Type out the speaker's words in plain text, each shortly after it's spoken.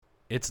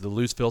It's the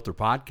Loose Filter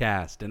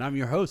Podcast, and I'm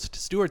your host,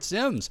 Stuart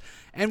Sims.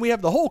 And we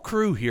have the whole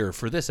crew here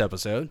for this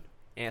episode.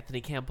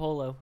 Anthony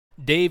Campolo.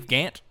 Dave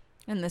Gant.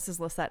 And this is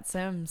Lisette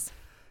Sims.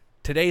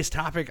 Today's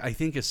topic, I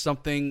think, is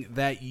something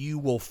that you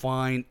will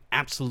find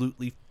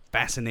absolutely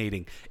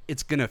fascinating.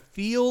 It's going to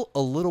feel a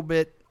little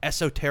bit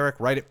esoteric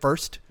right at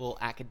first. A little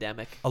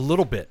academic. A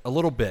little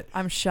bit.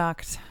 I'm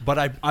shocked. But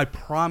I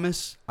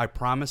promise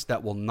that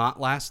will not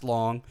last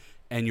long,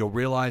 and you'll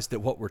realize that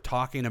what we're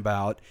talking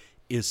about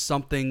is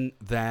something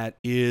that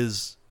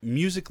is,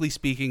 musically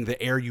speaking, the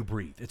air you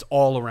breathe. It's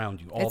all around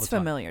you, all the time. It's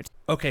familiar.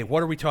 Okay,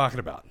 what are we talking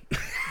about?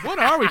 What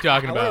are we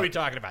talking about? What are we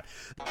talking about?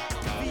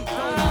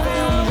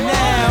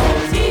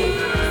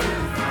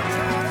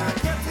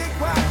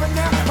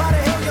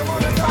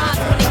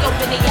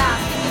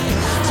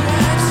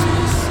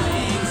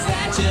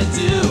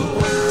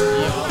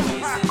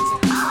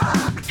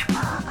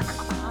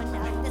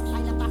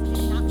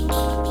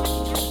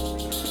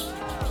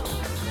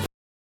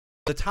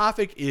 The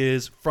topic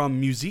is from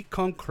Musique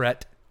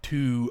Concrète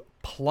to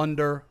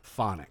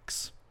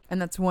Plunderphonics. And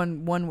that's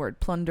one word,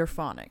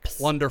 Plunderphonics.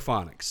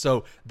 Plunderphonics.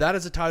 So that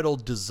is a title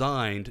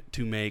designed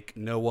to make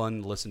no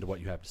one listen to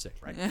what you have to say,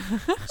 right?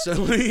 So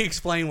let me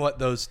explain what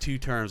those two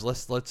terms,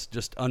 let's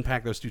just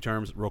unpack those two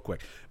terms real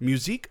quick.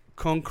 Musique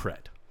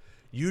Concrète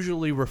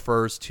usually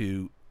refers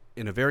to,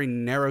 in a very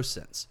narrow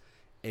sense,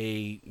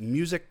 a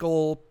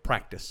musical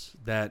practice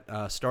that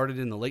started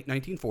in the late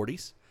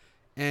 1940s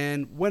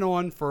and went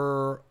on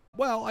for,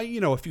 well,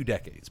 a few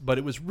decades, but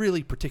it was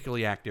really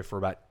particularly active for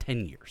about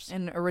 10 years.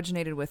 And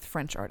originated with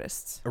French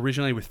artists.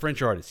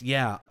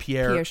 Yeah.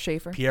 Pierre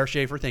Schaeffer. Pierre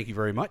Schaeffer, thank you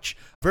very much.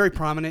 Very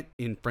prominent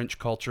in French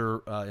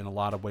culture in a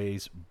lot of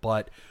ways,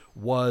 but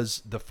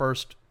was the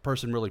first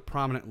person really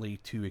prominently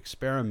to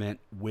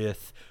experiment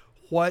with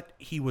what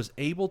he was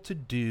able to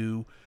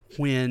do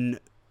when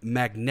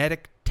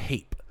magnetic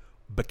tape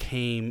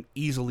became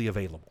easily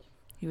available.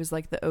 He was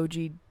like the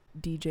OG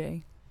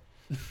DJ.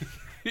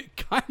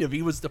 Kind of.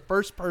 He was the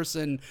first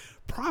person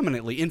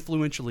prominently,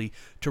 influentially,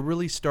 to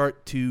really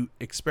start to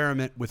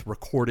experiment with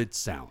recorded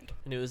sound.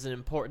 And it was an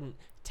important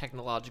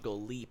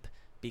technological leap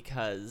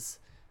because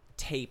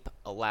tape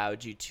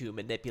allowed you to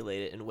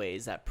manipulate it in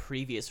ways that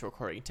previous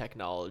recording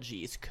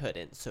technologies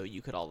couldn't. So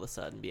you could all of a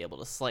sudden be able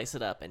to slice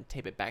it up and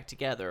tape it back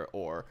together,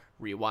 or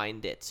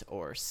rewind it,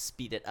 or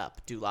speed it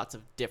up, do lots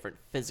of different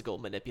physical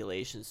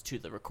manipulations to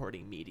the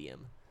recording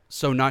medium.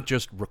 So not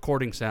just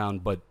recording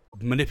sound, but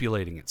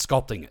manipulating it,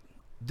 sculpting it.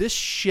 This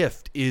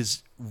shift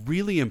is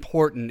really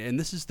important, and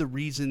this is the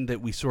reason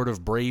that we sort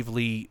of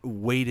bravely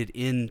waded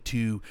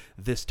into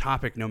this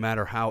topic, no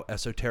matter how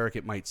esoteric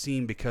it might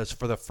seem, because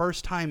for the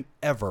first time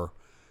ever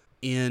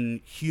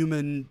in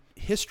human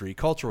history,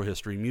 cultural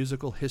history,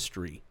 musical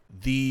history,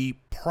 the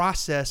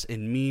process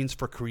and means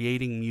for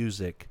creating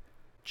music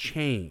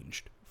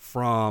changed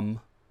from,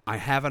 I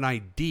have an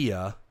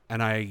idea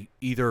and I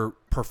either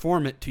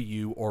perform it to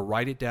you or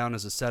write it down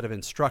as a set of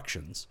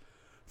instructions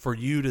for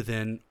you to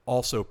then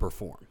also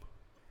perform.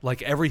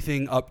 Like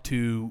everything up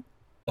to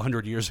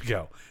 100 years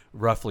ago,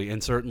 roughly,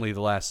 and certainly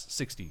the last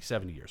 60,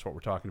 70 years, what we're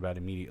talking about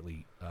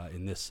immediately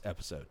in this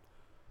episode.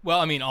 Well,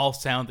 I mean, all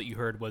sound that you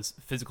heard was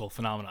physical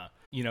phenomena.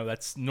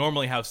 That's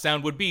normally how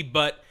sound would be,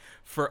 but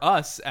for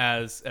us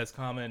as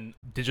common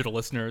digital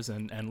listeners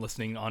and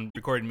listening on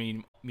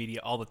recorded media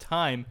all the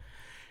time,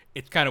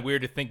 it's kind of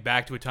weird to think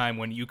back to a time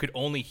when you could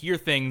only hear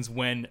things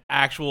when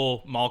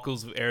actual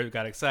molecules of air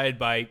got excited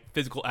by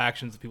physical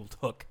actions that people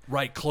took.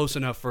 Right, close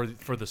enough for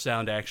the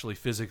sound to actually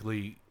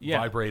physically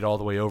vibrate all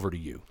the way over to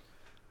you.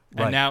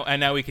 Right.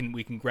 And now we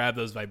can grab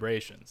those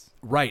vibrations.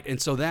 Right,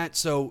 and so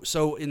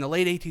in the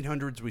late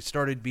 1800s we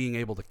started being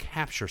able to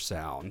capture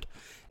sound,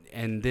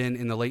 and then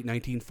in the late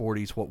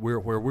 1940s, where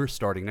we're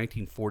starting,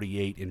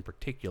 1948 in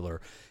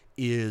particular,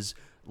 is,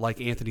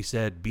 like Anthony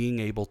said, being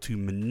able to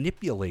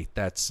manipulate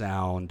that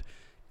sound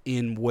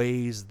in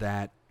ways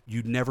that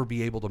you'd never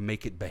be able to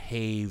make it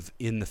behave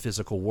in the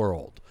physical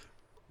world.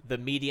 The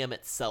medium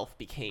itself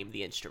became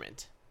the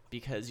instrument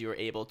because you were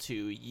able to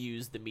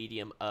use the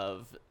medium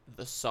of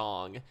the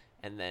song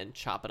and then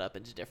chop it up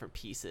into different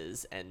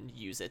pieces and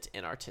use it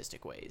in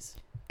artistic ways.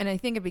 And I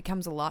think it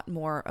becomes a lot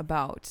more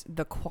about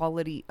the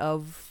quality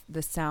of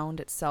the sound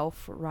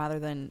itself rather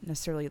than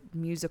necessarily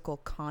musical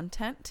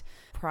content.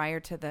 Prior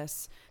to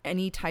this,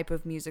 any type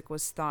of music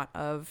was thought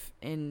of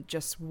in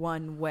just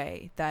one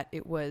way, that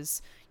it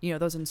was,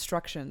 those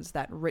instructions,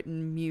 that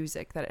written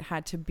music, that it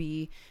had to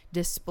be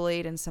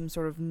displayed in some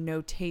sort of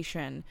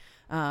notation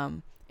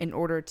in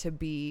order to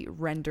be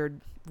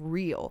rendered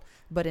real.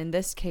 But in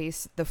this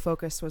case, the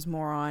focus was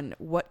more on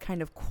what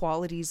kind of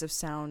qualities of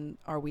sound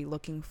are we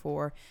looking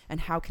for, and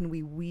how can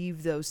we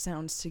weave those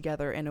sounds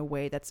together in a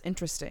way that's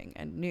interesting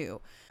and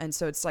new. And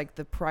so it's like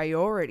the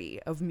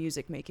priority of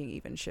music making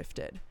even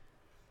shifted.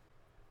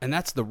 And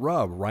that's the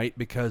rub, right?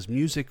 Because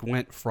music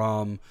went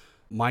from,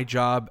 my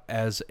job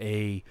as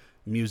a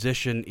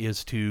musician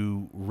is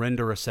to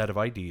render a set of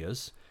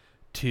ideas,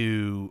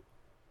 to,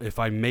 if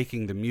I'm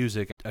making the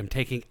music, I'm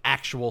taking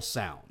actual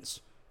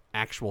sounds,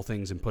 actual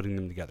things, and putting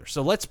them together.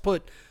 So let's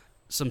put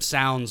some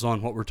sounds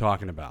on what we're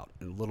talking about.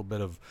 And a little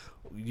bit of,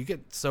 it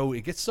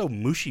gets so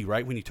mushy,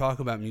 right, when you talk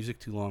about music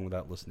too long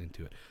without listening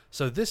to it.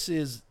 So this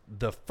is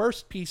the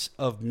first piece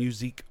of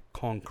Musique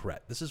Concrète.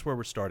 This is where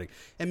we're starting.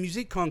 And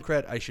Musique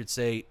Concrète, I should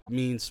say,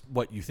 means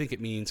what you think it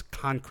means,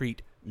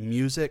 concrete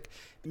music,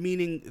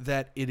 meaning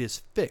that it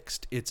is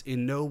fixed. It's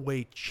in no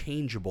way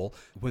changeable.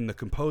 When the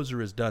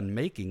composer is done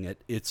making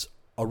it, it's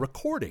a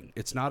recording.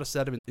 It's not a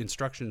set of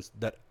instructions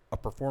that a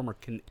performer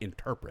can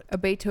interpret. A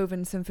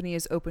Beethoven symphony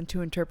is open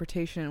to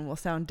interpretation and will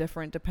sound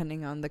different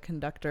depending on the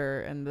conductor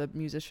and the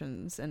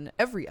musicians and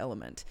every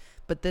element.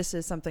 But this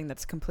is something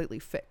that's completely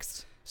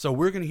fixed. So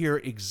we're going to hear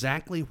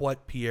exactly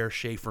what Pierre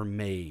Schaeffer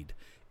made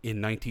in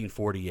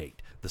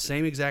 1948. The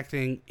same exact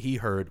thing he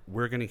heard,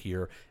 we're going to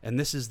hear. And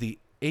this is the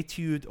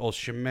Étude au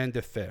chemin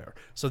de fer.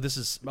 So this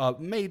is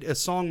a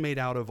song made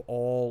out of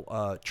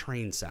all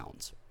train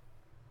sounds.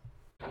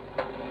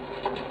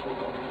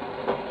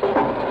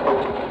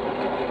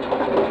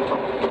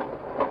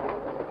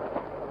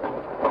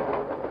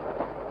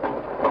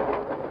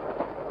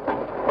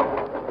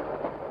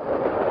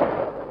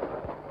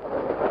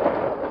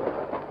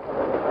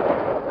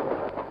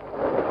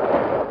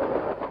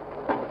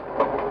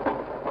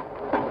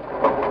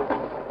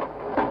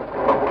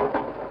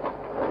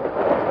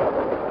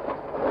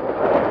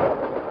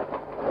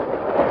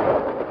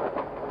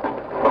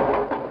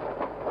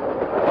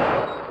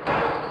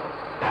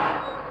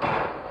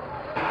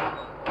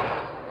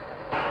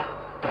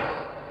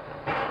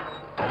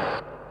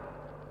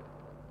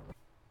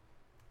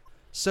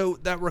 So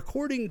that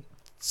recording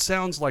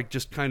sounds like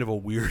just kind of a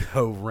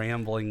weirdo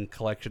rambling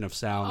collection of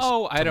sounds.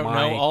 Oh, I don't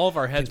know. All of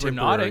our heads were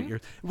nodding.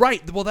 Ears.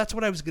 Right. Well, that's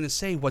what I was going to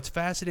say. What's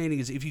fascinating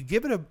is if you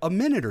give it a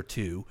minute or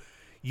two,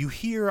 you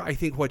hear, I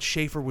think, what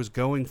Schaeffer was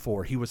going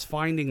for. He was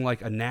finding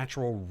like a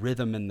natural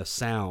rhythm in the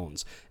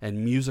sounds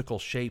and musical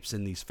shapes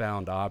in these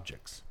found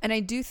objects. And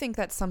I do think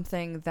that's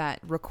something that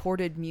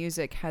recorded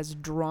music has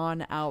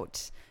drawn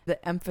out,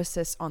 the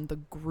emphasis on the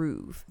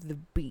groove, the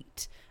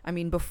beat. I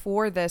mean,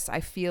 before this, I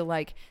feel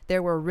like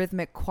there were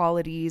rhythmic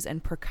qualities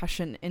and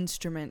percussion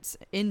instruments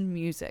in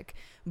music,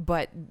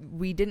 but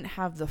we didn't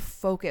have the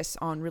focus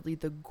on really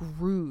the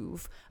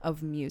groove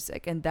of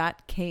music. And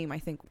that came, I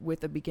think,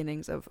 with the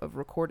beginnings of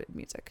recorded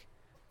music.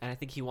 And I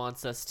think he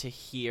wants us to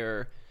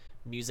hear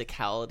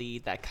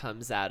musicality that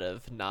comes out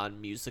of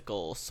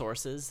non-musical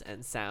sources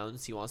and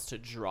sounds. He wants to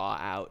draw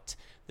out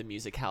the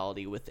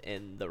musicality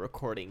within the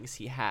recordings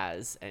he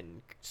has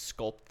and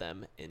sculpt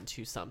them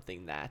into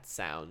something that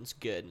sounds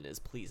good and is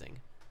pleasing.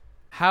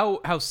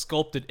 How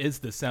sculpted is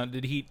this sound?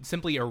 Did he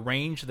simply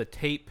arrange the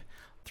tape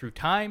through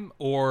time,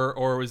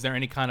 or was there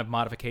any kind of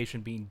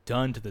modification being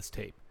done to this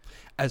tape?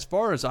 As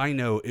far as I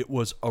know, it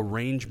was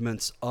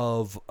arrangements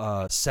of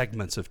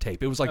segments of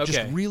tape. It was like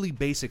just really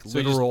basic,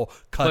 literal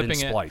cut and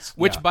splice.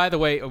 Which, by the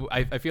way,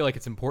 I feel like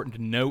it's important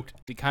to note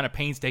the kind of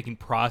painstaking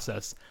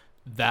process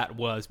that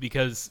was,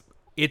 because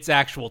it's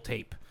actual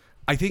tape.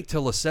 I think to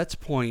Lissette's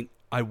point,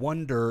 I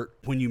wonder,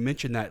 when you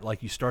mention that,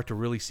 like, you start to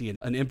really see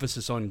an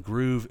emphasis on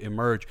groove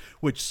emerge,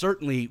 which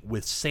certainly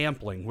with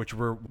sampling, which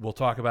we'll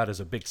talk about as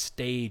a big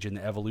stage in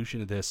the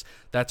evolution of this,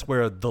 that's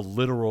where the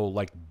literal,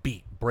 like,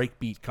 break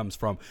beat comes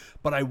from.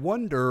 But I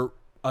wonder,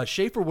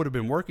 Schaeffer would have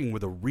been working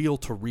with a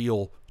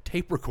reel-to-reel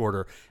tape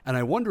recorder, and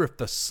I wonder if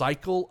the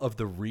cycle of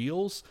the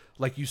reels,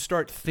 like, you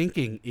start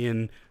thinking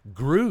in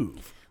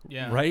groove,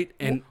 right?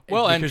 And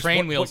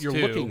train wheels, what you're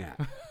too. looking at.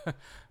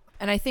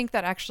 And I think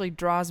that actually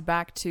draws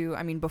back to,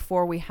 I mean,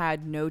 before we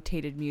had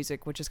notated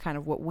music, which is kind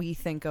of what we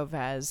think of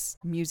as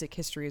music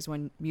history, is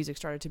when music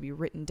started to be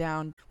written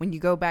down. When you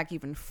go back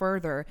even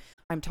further,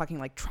 I'm talking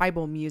like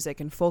tribal music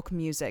and folk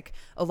music.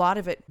 A lot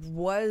of it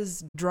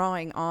was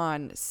drawing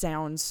on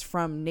sounds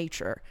from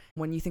nature.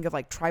 When you think of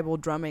like tribal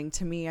drumming,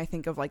 to me, I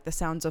think of like the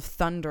sounds of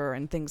thunder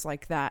and things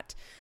like that.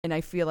 And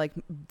I feel like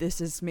this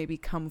has maybe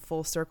come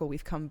full circle.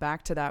 We've come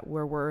back to that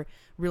where we're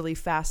really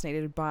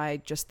fascinated by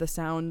just the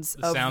sounds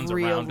of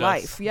real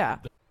life. Yeah.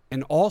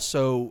 And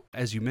also,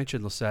 as you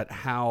mentioned, Lisette,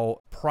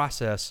 how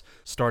process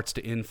starts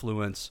to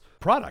influence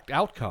product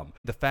outcome.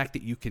 The fact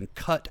that you can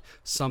cut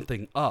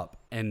something up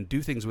and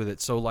do things with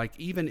it. So like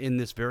even in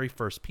this very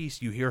first piece,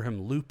 you hear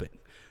him looping,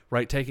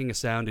 right? Taking a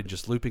sound and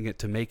just looping it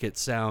to make it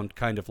sound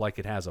kind of like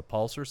it has a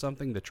pulse or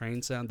something, the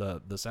train sound,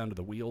 the sound of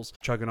the wheels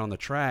chugging on the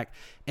track.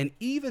 And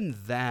even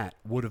that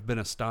would have been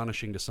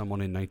astonishing to someone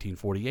in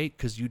 1948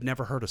 because you'd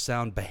never heard a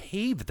sound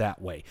behave that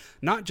way.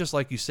 Not just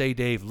like you say,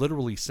 Dave,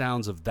 literally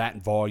sounds of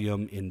that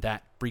volume in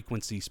that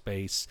frequency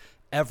space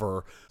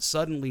ever.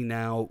 Suddenly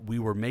now we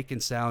were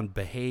making sound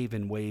behave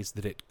in ways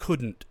that it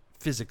couldn't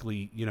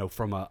physically,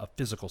 from a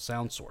physical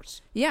sound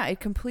source. Yeah, it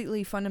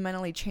completely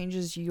fundamentally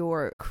changes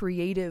your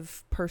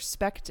creative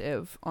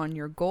perspective on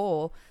your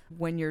goal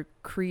when you're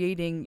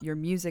creating your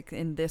music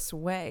in this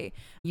way.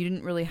 You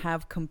didn't really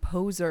have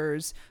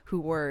composers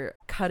who were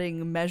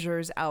cutting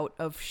measures out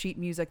of sheet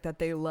music that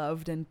they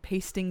loved and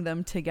pasting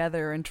them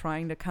together and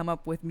trying to come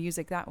up with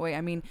music that way.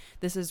 I mean,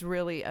 this is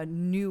really a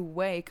new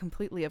way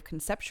completely of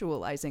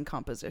conceptualizing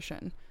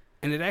composition.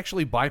 And it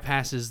actually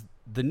bypasses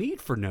the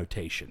need for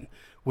notation,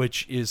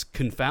 which is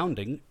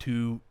confounding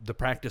to the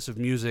practice of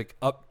music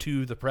up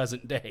to the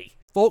present day.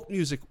 Folk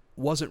music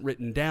wasn't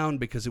written down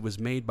because it was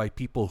made by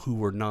people who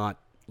were not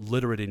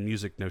literate in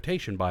music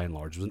notation by and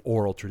large. It was an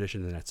oral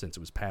tradition in that sense. It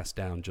was passed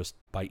down just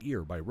by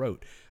ear, by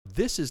rote.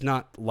 This is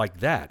not like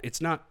that.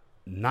 It's not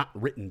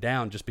written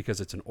down just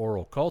because it's an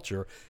oral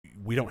culture.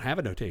 We don't have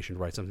a notation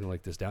to write something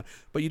like this down,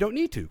 but you don't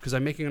need to, because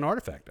I'm making an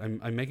artifact.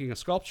 I'm making a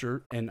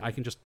sculpture, and I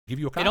can just give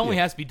you a copy. It only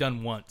has to be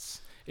done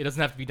once. It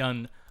doesn't have to be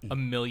done a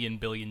million,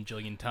 billion,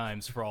 jillion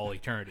times for all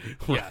eternity.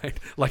 Right. Yeah.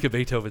 Like a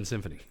Beethoven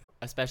symphony.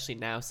 Especially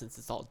now, since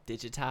it's all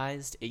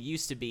digitized. It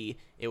used to be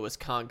it was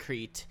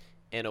concrete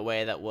in a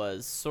way that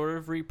was sort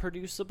of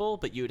reproducible,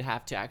 but you would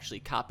have to actually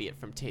copy it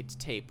from tape to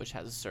tape, which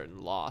has a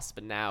certain loss.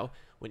 But now,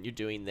 when you're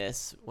doing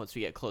this, once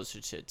we get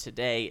closer to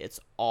today, it's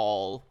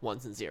all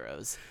ones and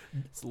zeros.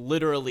 It's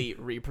literally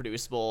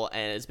reproducible,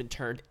 and it's been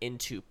turned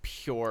into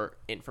pure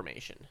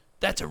information.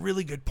 That's a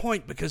really good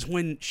point, because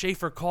when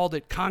Schaefer called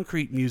it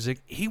concrete music,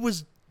 he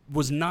was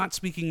not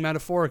speaking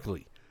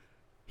metaphorically.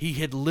 He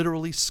had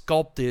literally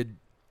sculpted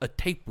a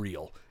tape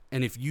reel,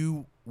 and if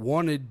you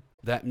wanted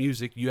that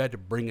music, you had to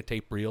bring a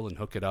tape reel and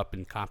hook it up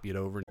and copy it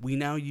over. We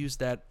now use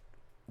that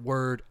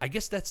word. I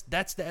guess that's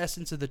the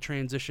essence of the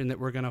transition that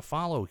we're going to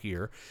follow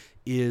here,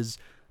 is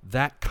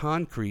that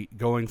concrete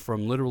going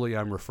from literally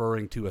I'm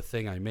referring to a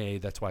thing I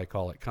made, that's why I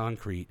call it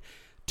concrete,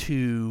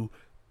 to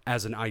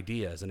as an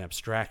idea, as an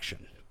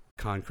abstraction,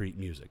 concrete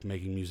music,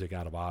 making music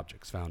out of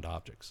objects, found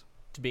objects.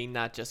 To being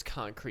not just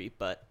concrete,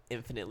 but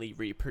infinitely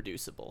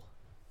reproducible.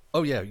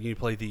 Oh yeah, you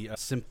play the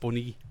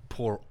Symphonie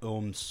pour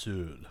homme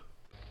seul.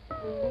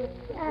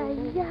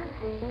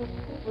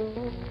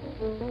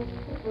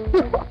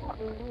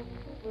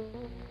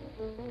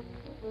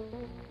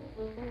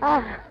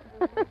 Ah.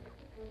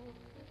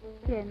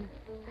 Bien.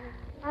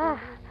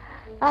 Ah.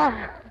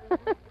 Ah.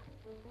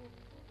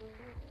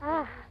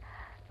 Ah.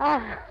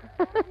 Ah.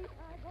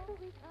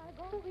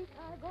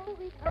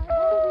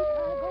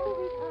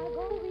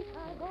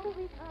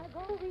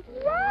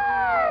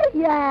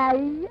 Yeah,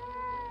 yeah.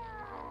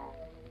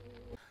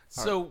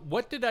 So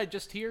what did I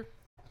just hear?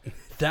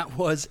 That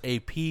was a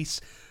piece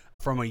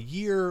from a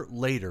year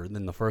later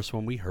than the first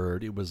one we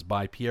heard. It was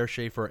by Pierre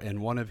Schaeffer and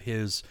one of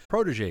his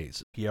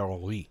protégés, Pierre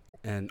Henry.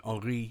 And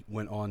Henry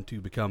went on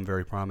to become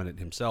very prominent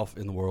himself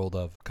in the world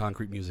of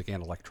concrete music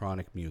and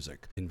electronic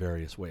music in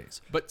various ways.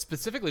 But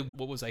specifically,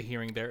 what was I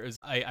hearing there?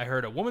 I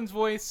heard a woman's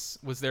voice.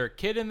 Was there a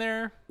kid in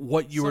there?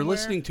 What you were somewhere?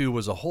 listening to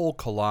was a whole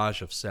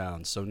collage of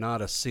sounds, so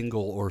not a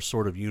single or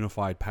sort of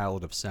unified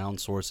palette of sound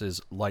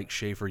sources like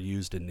Schaeffer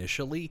used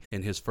initially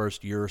in his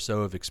first year or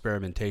so of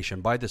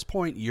experimentation. By this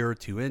point, year or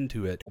two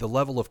into it, the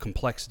level of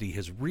complexity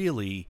has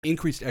really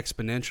increased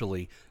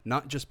exponentially,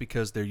 not just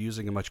because they're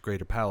using a much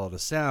greater palette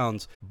of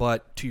sounds, but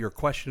to your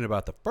question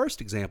about the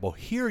first example,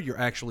 here you're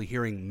actually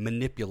hearing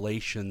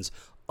manipulations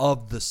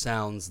of the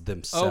sounds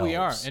themselves. Oh, we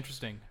are.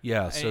 Interesting.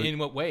 Yeah. So in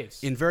what ways?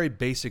 In very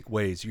basic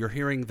ways. You're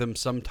hearing them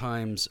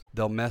sometimes,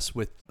 they'll mess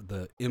with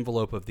the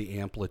envelope of the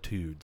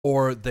amplitude,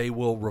 or they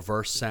will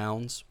reverse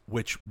sounds,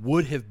 which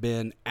would have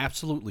been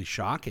absolutely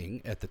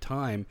shocking at the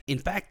time. In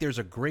fact, there's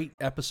a great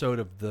episode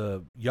of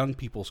the Young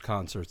People's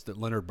Concerts that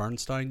Leonard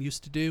Bernstein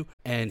used to do,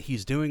 and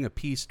he's doing a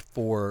piece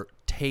for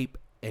tape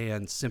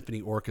and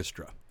symphony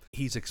orchestra.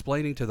 He's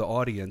explaining to the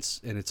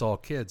audience, and it's all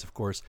kids, of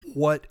course,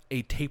 what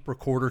a tape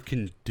recorder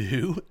can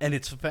do. And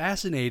it's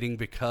fascinating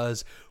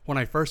because when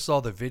I first saw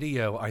the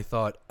video, I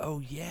thought, oh,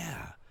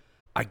 yeah,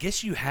 I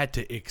guess you had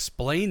to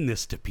explain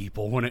this to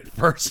people when it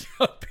first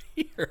appeared.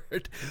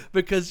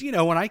 Because, you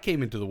know, when I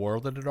came into the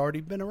world, it had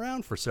already been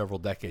around for several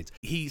decades.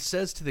 He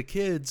says to the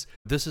kids,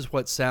 this is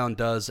what sound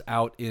does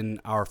out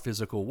in our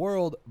physical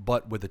world,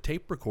 but with a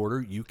tape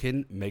recorder, you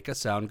can make a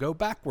sound go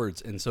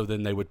backwards. And so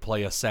then they would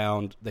play a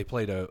sound. They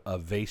played a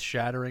vase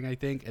shattering, I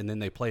think, and then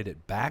they played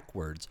it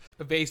backwards.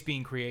 A vase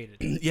being created.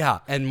 Yeah,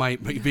 and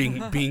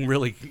being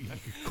really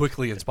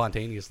quickly and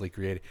spontaneously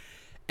created.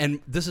 And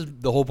this is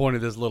the whole point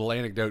of this little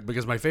anecdote,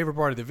 because my favorite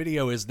part of the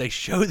video is they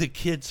show the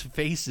kids'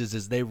 faces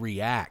as they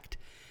react.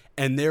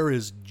 And there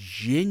is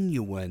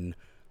genuine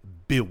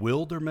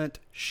bewilderment,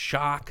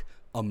 shock,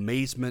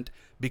 amazement,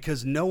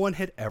 because no one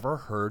had ever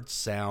heard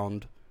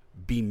sound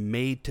be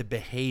made to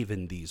behave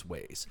in these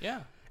ways.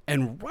 Yeah.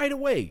 And right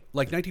away,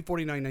 like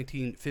 1949,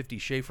 1950,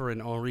 Schaeffer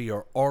and Henry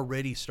are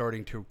already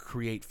starting to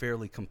create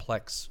fairly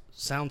complex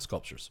sound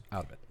sculptures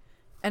out of it.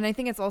 And I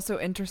think it's also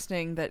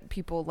interesting that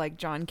people like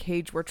John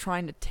Cage were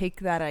trying to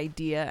take that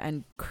idea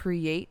and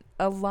create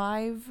a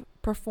live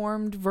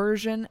performed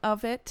version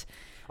of it.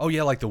 Oh,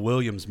 yeah, like the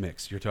Williams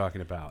mix you're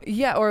talking about.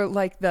 Yeah, or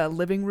like the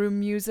living room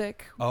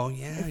music. Oh,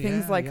 yeah,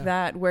 Things like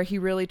that, where he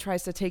really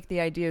tries to take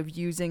the idea of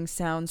using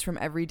sounds from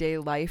everyday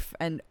life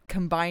and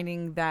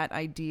combining that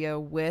idea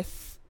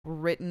with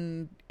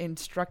written,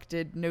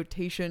 instructed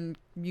notation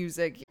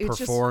music. It's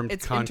Performed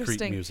it's concrete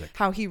interesting music.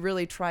 How he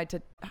really tried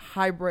to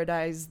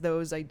hybridize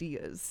those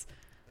ideas.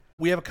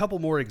 We have a couple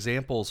more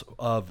examples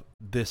of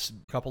this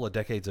couple of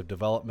decades of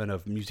development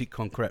of Musique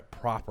Concrète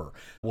proper.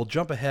 We'll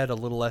jump ahead a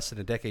little less than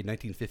a decade,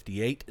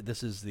 1958.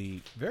 This is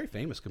the very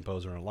famous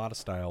composer in a lot of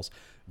styles,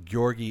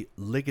 György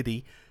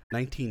Ligeti.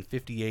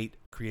 1958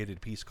 created a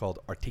piece called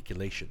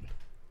Articulation.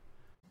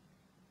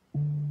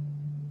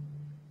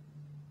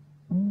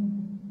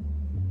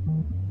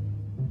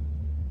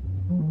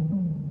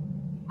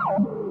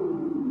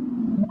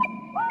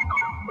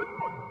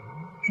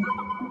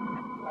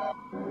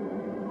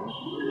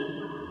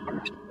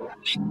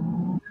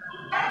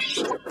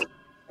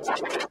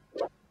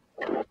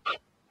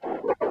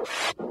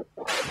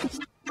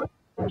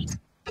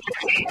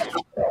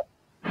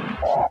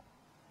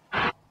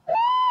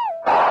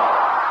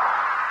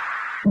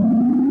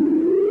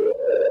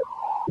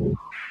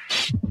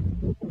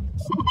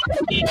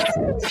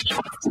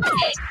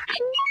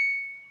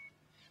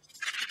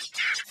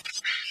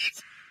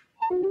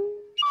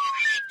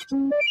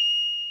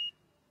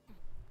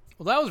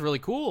 Well, that was really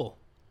cool.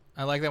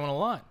 I like that one a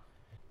lot.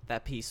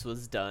 That piece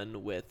was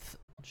done with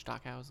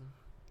Stockhausen.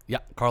 Yeah,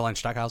 Caroline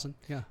Stockhausen.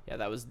 Yeah. Yeah,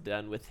 that was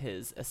done with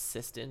his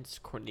assistant,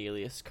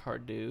 Cornelius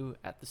Cardew,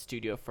 at the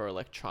Studio for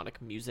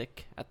Electronic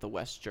Music at the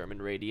West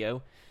German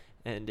Radio.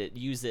 And it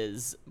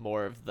uses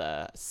more of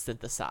the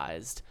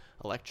synthesized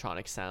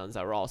electronic sounds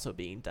that were also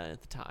being done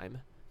at the time.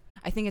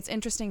 I think it's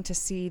interesting to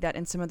see that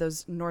in some of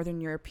those Northern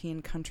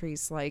European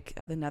countries like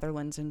the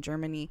Netherlands and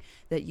Germany,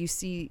 that you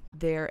see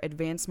their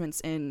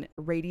advancements in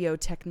radio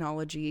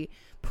technology,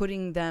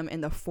 putting them in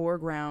the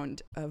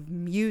foreground of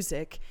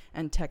music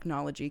and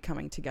technology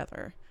coming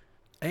together.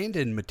 And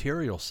in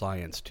material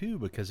science, too,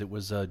 because it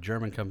was a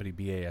German company,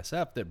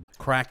 BASF, that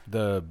cracked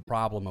the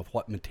problem of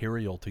what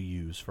material to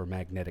use for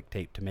magnetic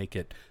tape to make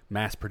it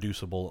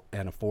mass-producible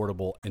and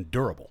affordable and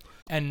durable.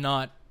 And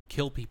not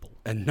kill people.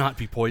 And not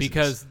be poisonous.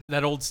 Because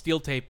that old steel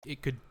tape,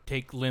 it could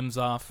take limbs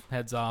off,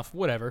 heads off,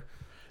 whatever.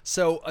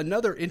 So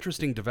another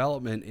interesting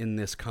development in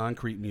this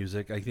concrete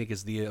music, I think,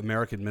 is the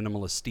American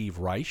minimalist Steve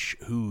Reich,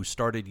 who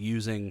started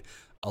using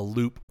a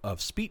loop of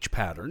speech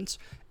patterns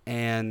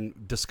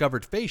and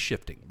discovered phase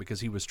shifting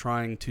because he was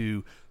trying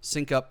to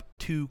sync up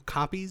two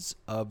copies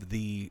of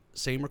the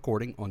same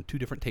recording on two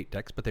different tape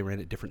decks, but they ran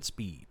at different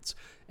speeds.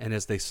 And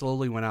as they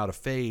slowly went out of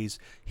phase,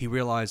 he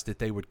realized that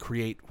they would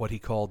create what he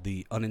called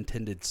the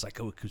unintended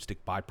psychoacoustic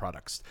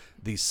byproducts,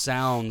 these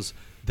sounds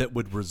that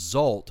would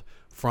result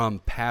from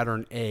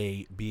pattern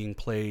A being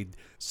played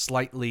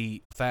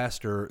slightly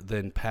faster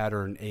than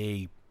pattern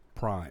A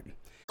prime.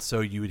 So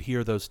you would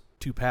hear those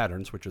two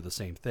patterns, which are the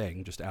same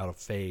thing, just out of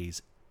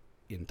phase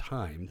in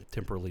time,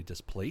 temporally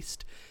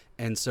displaced.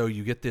 And so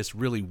you get this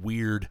really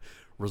weird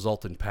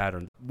resultant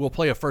pattern. We'll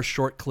play a first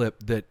short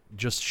clip that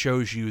just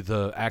shows you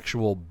the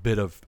actual bit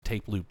of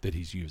tape loop that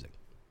he's using.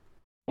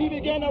 He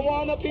began to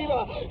warn the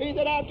people. He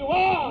said, after a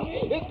while,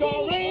 it's going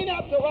to rain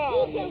after a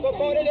while, for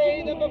 40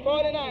 days and for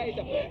 40 nights.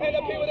 And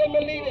the people didn't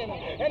believe him.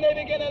 And they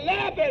began to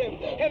laugh at him.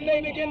 And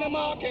they began to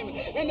mock him.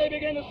 And they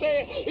began to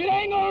say, it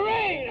ain't going to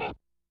rain.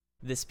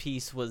 This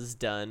piece was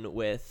done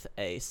with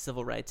a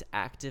civil rights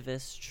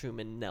activist,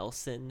 Truman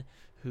Nelson,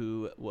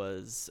 who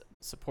was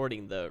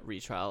supporting the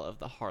retrial of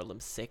the Harlem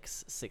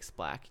Six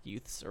black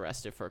youths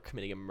arrested for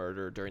committing a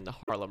murder during the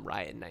Harlem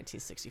Riot in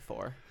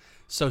 1964.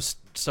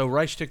 So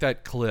Reich took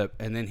that clip,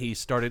 and then he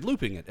started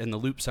looping it, and the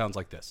loop sounds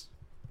like this.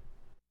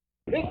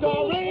 It's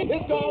gonna rain,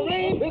 it's gonna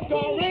rain, it's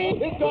gonna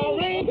rain, it's gonna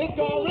rain, it's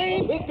gonna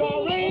rain, it's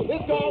gonna rain,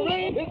 it's gonna rain, it's gonna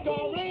rain, it's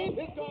gonna rain,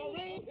 it's gonna.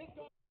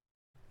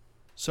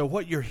 So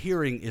what you're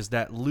hearing is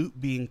that loop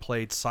being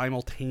played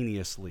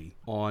simultaneously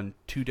on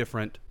two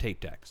different tape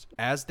decks.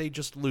 As they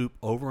just loop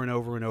over and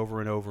over and over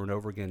and over and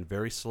over again,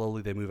 very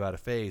slowly they move out of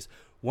phase.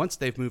 Once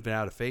they've moved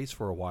out of phase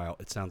for a while,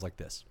 it sounds like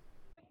this.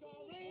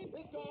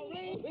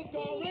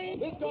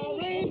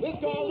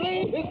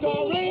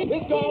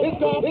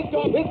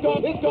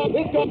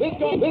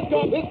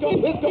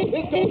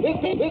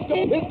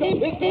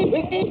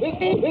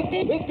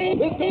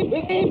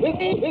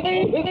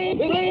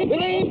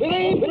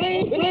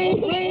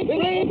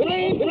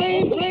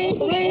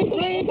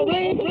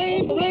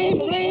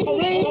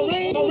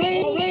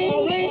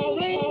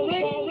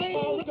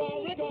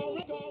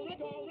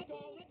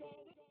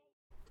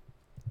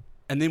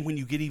 And then when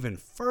you get even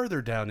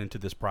further down into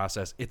this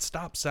process, it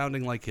stops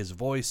sounding like his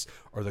voice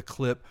or the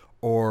clip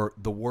or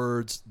the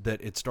words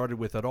that it started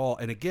with at all.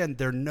 And again,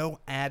 there are no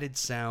added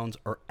sounds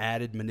or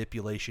added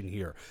manipulation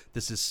here.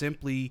 This is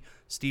simply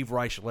Steve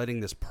Reich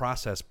letting this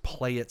process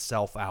play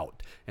itself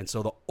out. And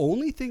so the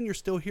only thing you're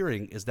still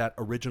hearing is that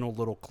original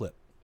little clip.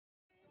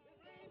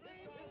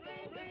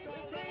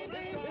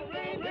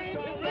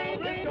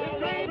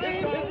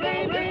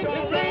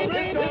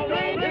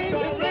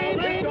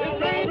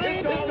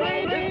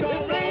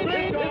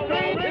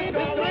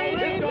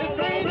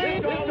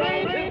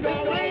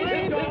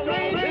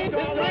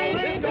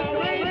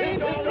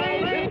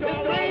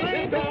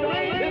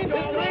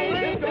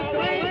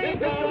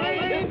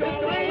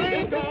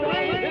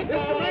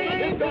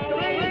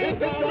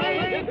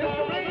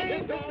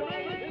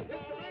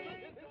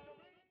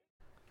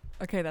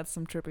 Okay, that's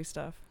some trippy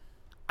stuff.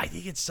 I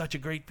think it's such a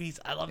great piece.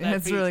 I love that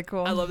It's piece. really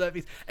cool. I love that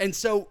piece. And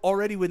so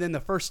already within the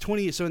first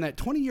 20, so in that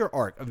 20-year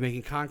arc of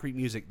making concrete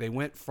music, they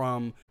went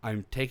from,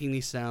 I'm taking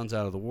these sounds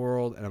out of the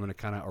world and I'm going to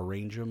kind of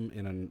arrange them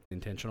in an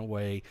intentional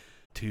way,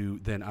 to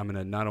then I'm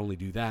going to not only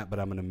do that,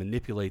 but I'm going to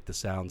manipulate the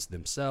sounds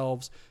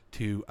themselves,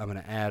 to I'm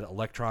going to add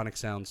electronic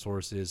sound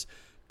sources,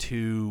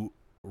 to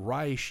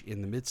Reich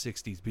in the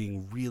mid-60s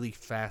being really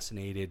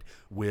fascinated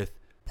with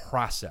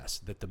process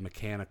that the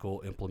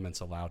mechanical implements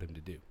allowed him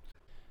to do.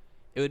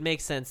 It would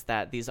make sense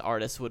that these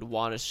artists would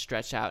want to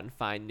stretch out and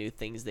find new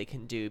things they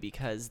can do,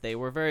 because they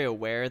were very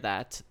aware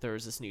that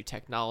there's this new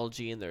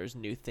technology and there's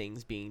new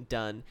things being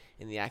done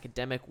in the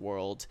academic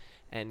world.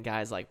 And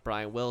guys like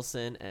Brian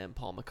Wilson and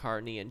Paul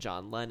McCartney and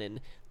John Lennon,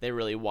 they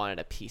really wanted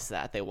a piece of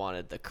that. They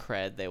wanted the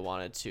cred. They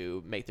wanted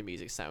to make their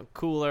music sound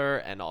cooler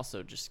and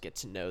also just get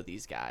to know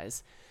these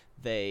guys.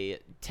 They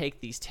take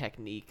these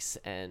techniques,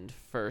 and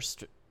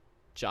first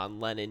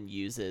John Lennon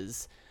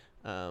uses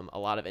a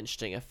lot of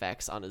interesting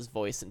effects on his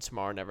voice. And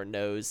Tomorrow Never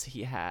Knows,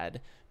 he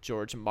had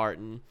George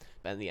Martin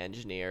and the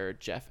engineer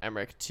Jeff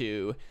Emmerich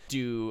to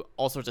do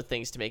all sorts of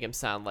things to make him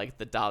sound like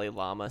the Dalai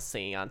Lama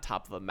singing on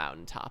top of a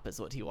mountaintop is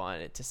what he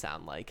wanted it to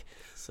sound like.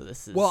 So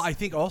this is... Well, I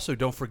think also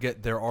don't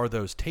forget there are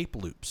those tape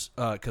loops,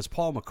 because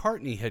Paul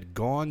McCartney had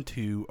gone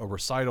to a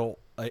recital,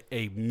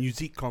 a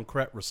Musique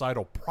Concrète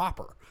recital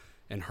proper,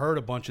 and heard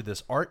a bunch of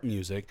this art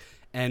music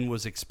and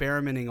was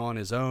experimenting on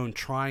his own,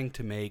 trying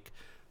to make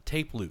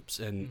tape loops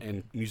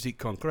and Musique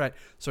Concrète.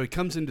 So he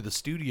comes into the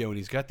studio and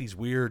he's got these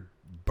weird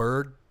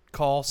bird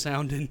call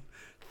sounding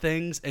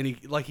things, and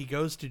he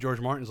goes to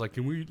George Martin's like,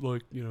 can we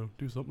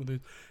do something with this?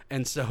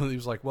 And so he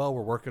was like, well,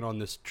 we're working on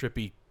this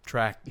trippy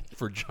track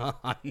for John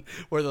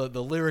where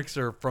the lyrics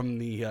are from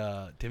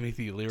the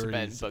Timothy Leary's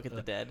Tibetan Book of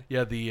the Dead.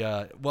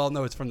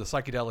 It's from the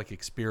Psychedelic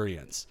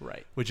Experience,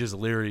 right, which is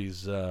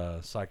Leary's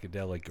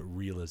psychedelic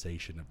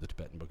realization of the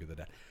Tibetan Book of the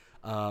Dead.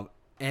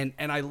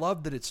 And I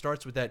love that it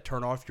starts with that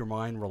turn off your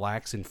mind,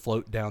 relax, and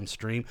float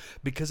downstream,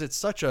 because it's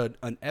such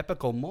an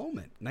epical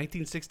moment.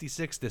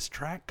 1966, this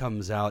track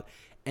comes out,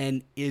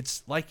 and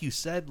it's, like you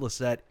said,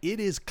 Lisette, it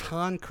is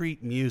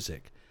concrete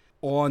music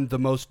on the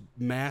most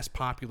mass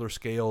popular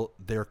scale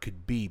there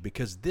could be,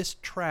 because this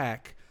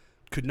track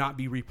could not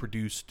be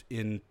reproduced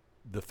in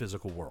the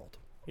physical world.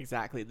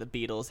 Exactly. The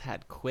Beatles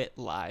had quit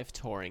live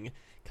touring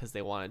because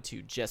they wanted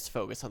to just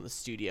focus on the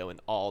studio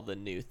and all the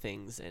new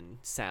things and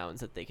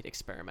sounds that they could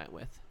experiment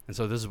with. And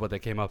so this is what they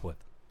came up with.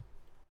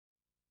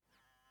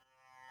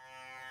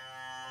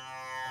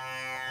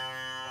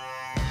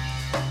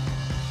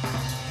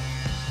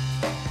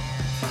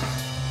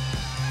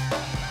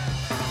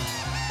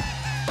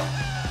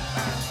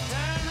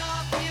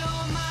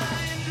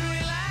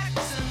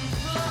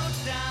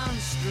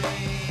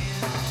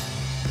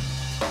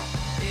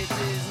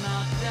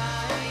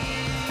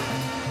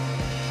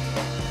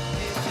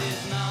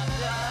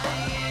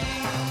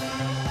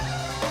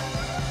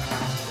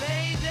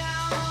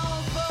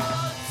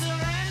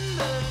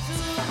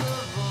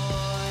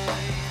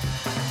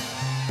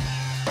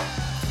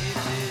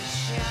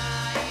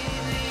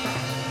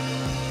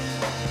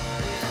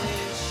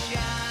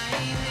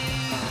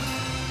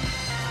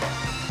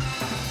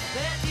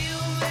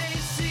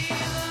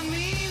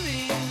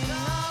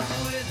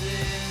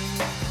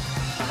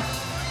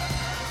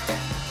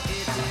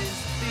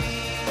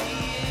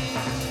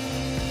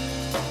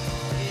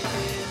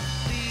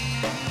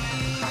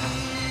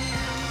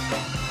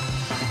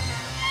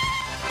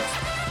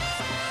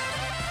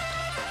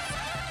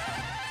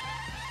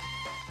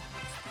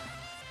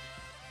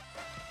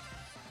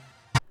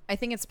 I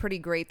think it's pretty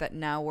great that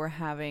now we're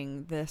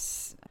having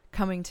this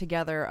coming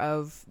together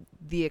of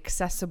the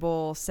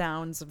accessible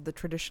sounds of the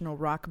traditional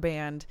rock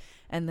band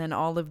and then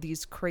all of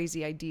these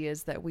crazy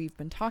ideas that we've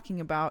been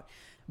talking about.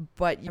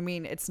 But I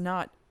mean, it's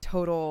not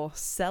total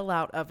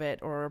sellout of it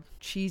or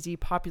cheesy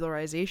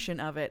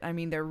popularization of it. I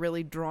mean, they're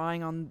really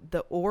drawing on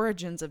the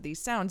origins of these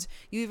sounds.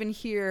 You even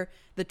hear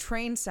the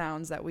train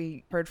sounds that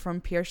we heard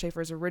from Pierre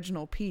Schaeffer's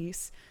original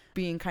piece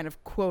being kind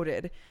of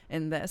quoted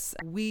in this.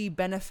 We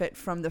benefit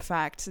from the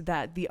fact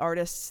that the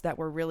artists that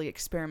were really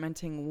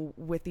experimenting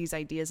with these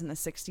ideas in the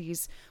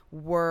 60s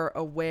were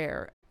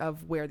aware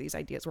of where these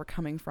ideas were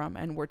coming from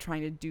and were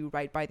trying to do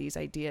right by these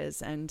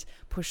ideas and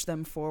push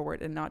them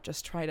forward and not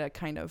just try to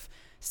kind of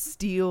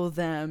steal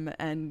them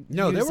and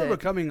No, use they were it.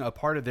 becoming a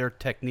part of their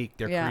technique,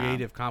 their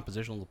creative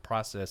compositional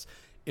process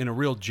in a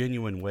real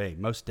genuine way,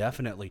 most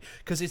definitely.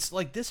 Because it's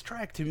like this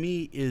track to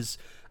me is,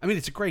 I mean,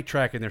 it's a great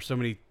track and there's so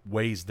many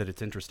ways that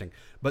it's interesting.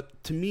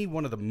 But to me,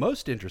 one of the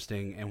most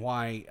interesting and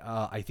why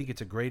I think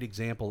it's a great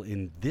example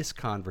in this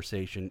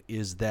conversation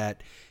is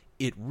that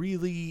it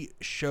really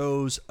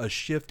shows a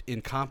shift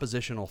in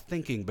compositional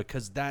thinking,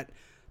 because that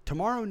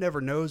Tomorrow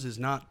Never Knows is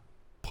not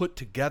put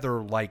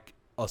together like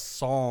a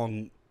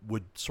song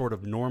would sort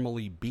of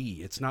normally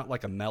be. It's not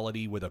like a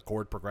melody with a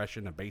chord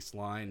progression, a bass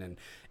line, and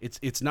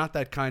it's not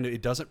that kind of,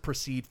 it doesn't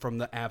proceed from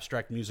the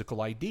abstract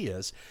musical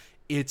ideas.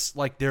 it's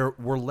like there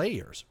were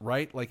layers,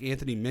 right? Like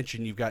Anthony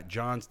mentioned, you've got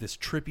John's this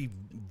trippy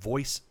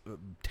voice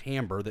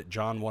timbre that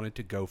John wanted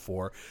to go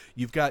for.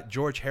 You've got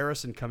George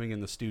Harrison coming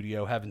in the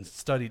studio, having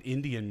studied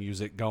Indian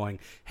music, going,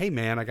 hey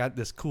man, I got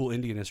this cool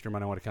Indian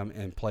instrument I want to come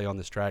and play on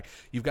this track.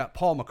 You've got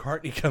Paul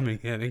McCartney coming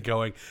in and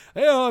going,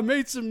 hey, I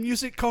made some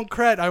Musique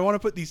Concrète. I want to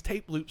put these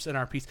tape loops in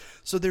our piece.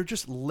 So they're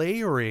just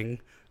layering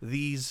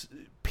these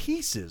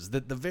pieces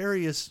that the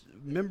various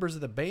members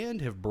of the band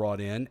have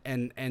brought in,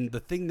 and the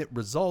thing that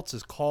results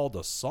is called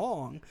a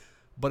song,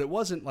 but it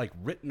wasn't like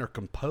written or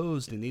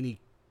composed in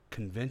any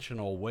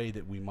conventional way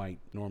that we might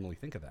normally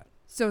think of that.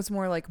 So it's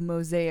more like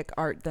mosaic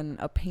art than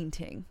a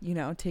painting,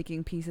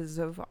 taking pieces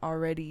of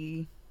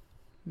already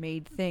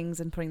made things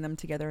and putting them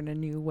together in a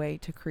new way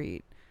to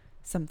create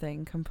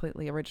something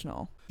completely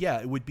original.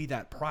 Yeah, it would be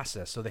that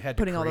process. So they had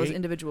putting to all those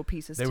individual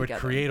pieces they together. They would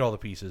create all the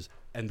pieces,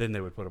 and then they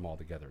would put them all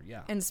together.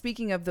 Yeah. And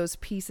speaking of those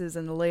pieces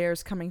and the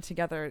layers coming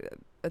together,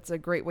 it's a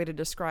great way to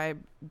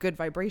describe Good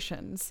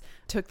Vibrations.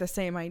 Took the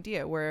same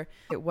idea where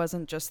it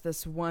wasn't just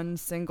this one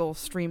single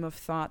stream of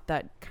thought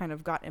that kind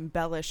of got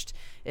embellished.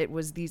 It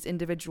was these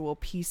individual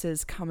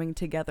pieces coming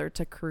together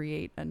to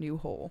create a new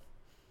whole.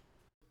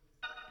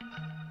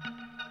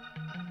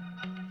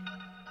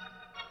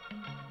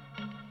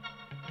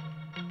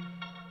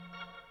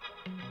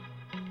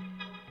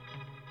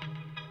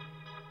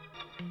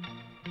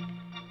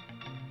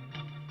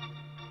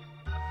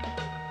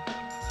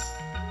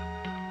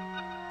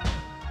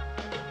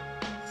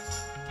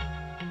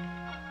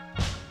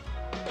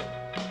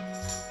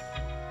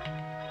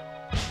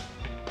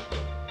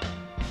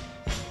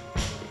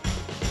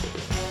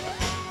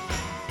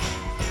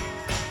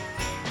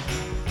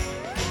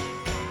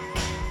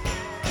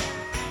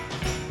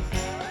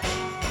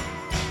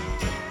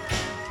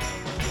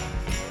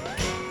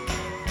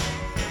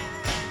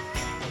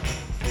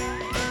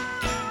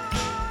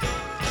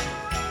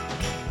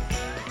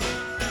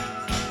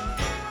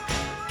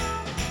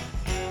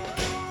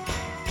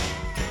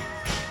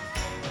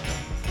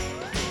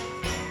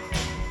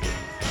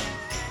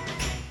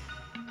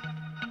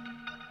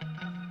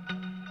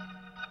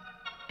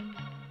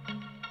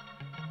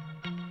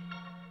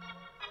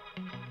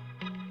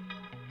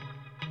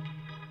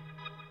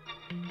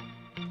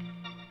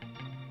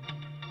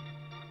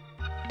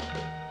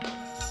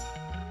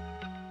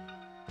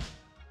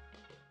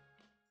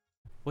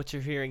 What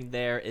you're hearing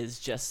there is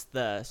just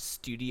the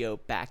studio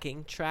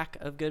backing track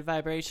of Good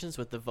Vibrations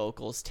with the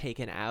vocals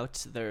taken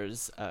out.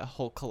 There's a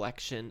whole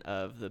collection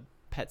of the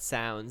Pet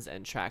Sounds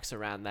and tracks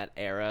around that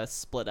era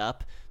split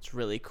up. It's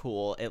really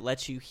cool. It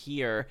lets you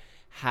hear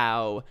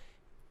how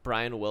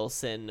Brian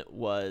Wilson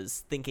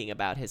was thinking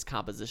about his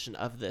composition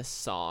of this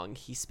song.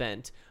 He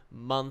spent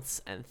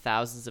months and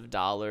thousands of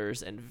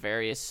dollars in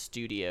various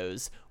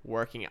studios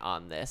working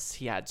on this.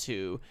 He had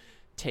to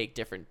take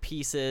different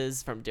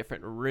pieces from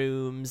different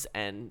rooms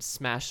and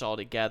smash it all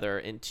together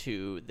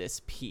into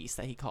this piece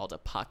that he called a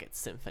pocket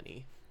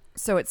symphony.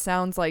 So it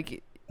sounds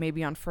like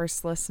maybe on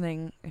first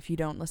listening, if you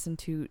don't listen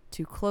too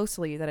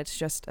closely, that it's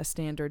just a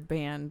standard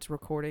band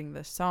recording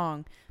this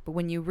song. But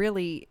when you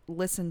really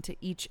listen to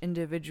each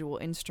individual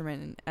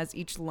instrument, and as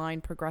each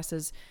line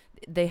progresses,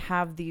 they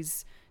have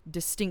these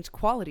distinct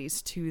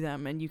qualities to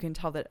them, and you can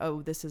tell that,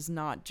 oh, this is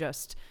not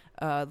just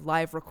a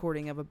live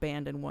recording of a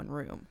band in one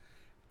room.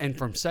 And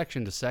from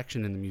section to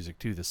section in the music,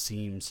 too, the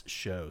seams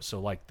show. So,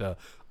 like the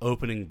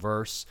opening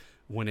verse,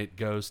 when it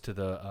goes to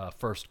the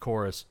first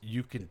chorus,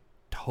 you can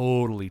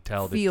totally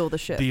tell feel the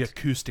shift. The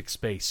acoustic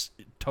space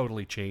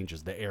totally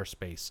changes. The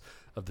airspace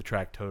of the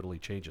track totally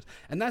changes.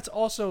 And that's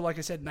also, like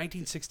I said,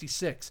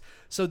 1966.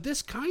 So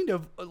this kind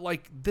of,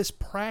 like, this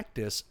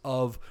practice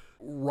of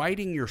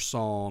writing your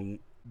song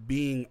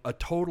being a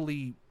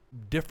totally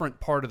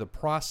different part of the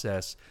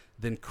process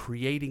than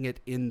creating it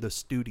in the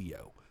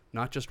studio.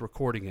 Not just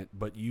recording it,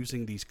 but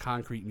using these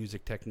concrete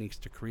music techniques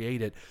to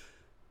create it,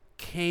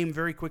 came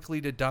very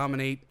quickly to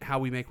dominate how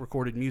we make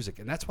recorded music.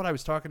 And that's what I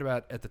was talking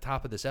about at the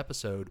top of this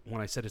episode when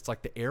I said it's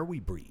like the air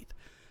we breathe.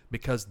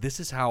 Because this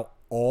is how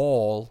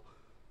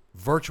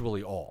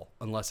virtually all,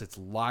 unless it's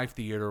live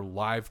theater,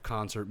 live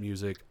concert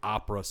music,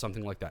 opera,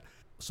 something like that.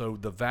 So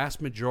the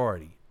vast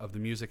majority of the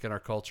music in our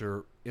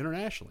culture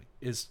internationally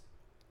is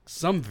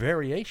some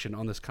variation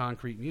on this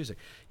concrete music.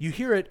 You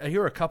hear it. I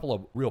hear a couple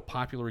of real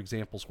popular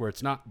examples where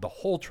it's not the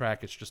whole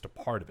track, it's just a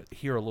part of it.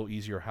 Hear a little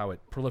easier how it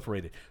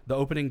proliferated. The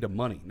opening to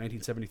Money,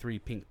 1973,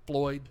 Pink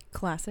Floyd.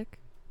 Classic.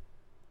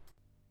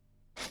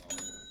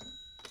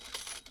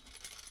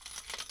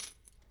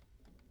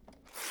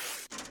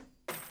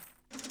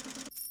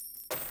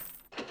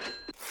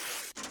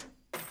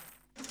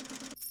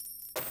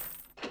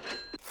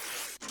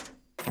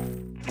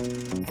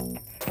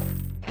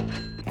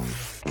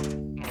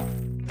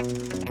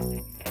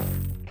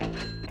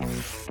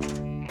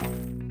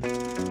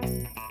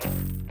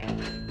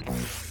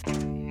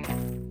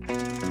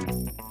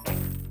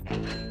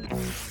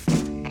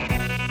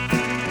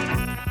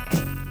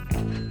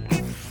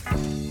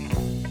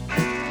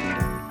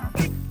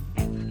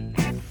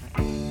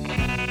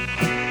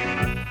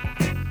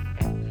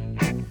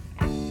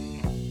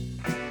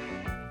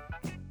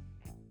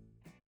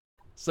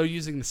 So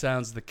using the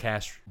sounds of the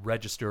cash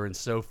register and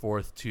so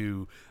forth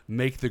to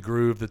make the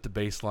groove that the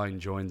bass line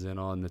joins in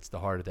on, that's the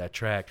heart of that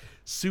track.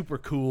 Super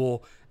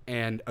cool,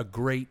 and a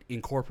great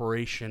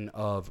incorporation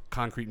of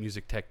concrete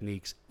music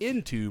techniques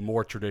into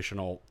more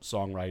traditional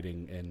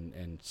songwriting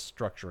and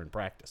structure and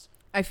practice.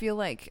 I feel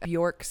like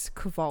Bjork's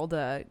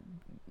Kvalda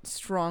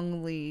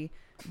strongly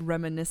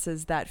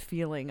reminisces that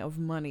feeling of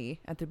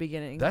Money at the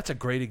beginning. That's a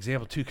great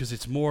example too, because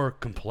it's more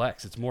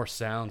complex. It's more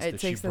sounds It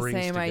that she takes the brings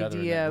same together.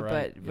 idea,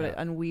 Right, but it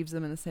unweaves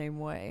them in the same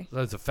way. So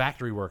it's a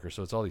factory worker,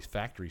 so it's all these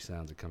factory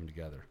sounds that come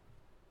together.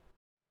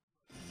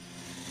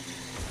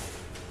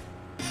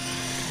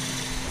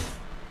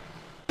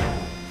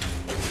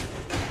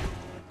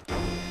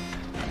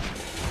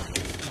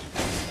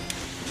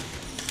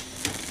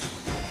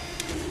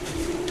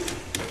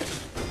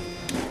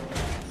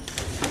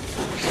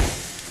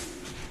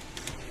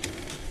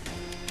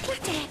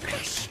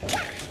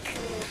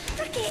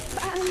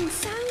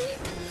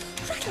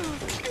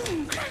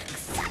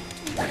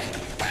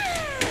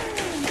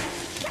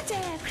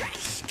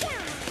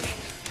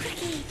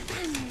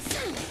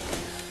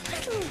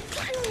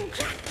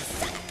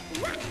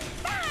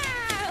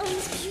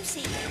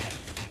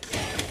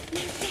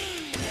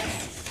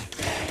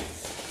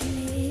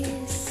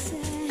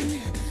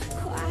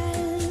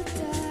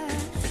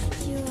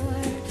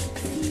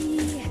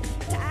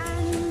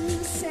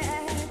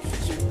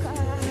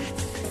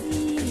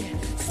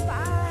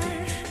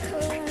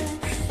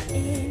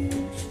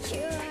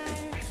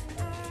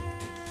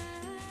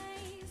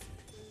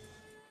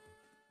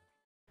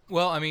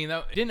 Well, I mean,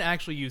 it didn't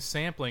actually use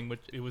sampling, but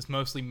it was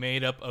mostly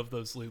made up of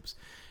those loops.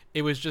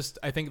 It was just,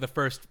 I think, the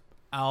first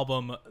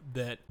album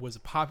that was a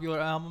popular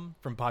album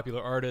from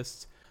popular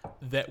artists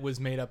that was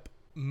made up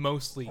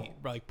mostly,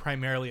 like,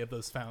 primarily of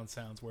those found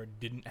sounds where it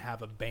didn't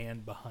have a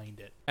band behind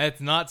it. And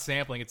it's not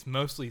sampling. It's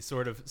mostly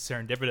sort of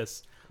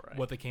serendipitous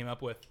what they came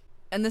up with.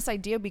 And this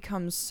idea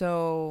becomes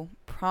so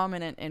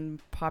prominent in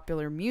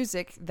popular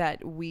music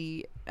that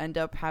we end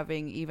up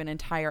having even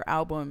entire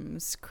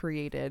albums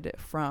created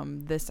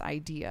from this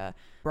idea.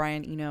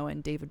 Brian Eno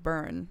and David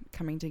Byrne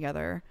coming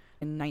together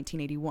in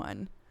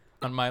 1981.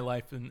 On My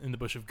Life in the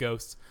Bush of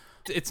Ghosts.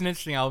 It's an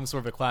interesting album,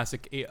 sort of a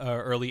classic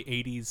early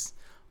 80s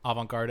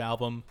avant-garde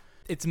album.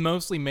 It's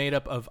mostly made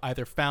up of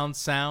either found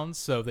sounds,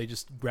 so they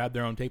just grabbed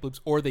their own tape loops,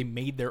 or they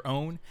made their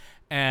own.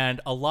 And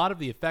a lot of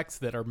the effects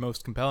that are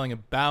most compelling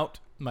about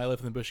My Life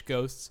in the Bush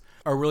Ghosts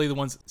are really the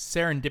ones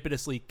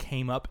serendipitously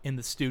came up in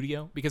the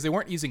studio, because they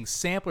weren't using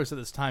samplers at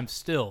this time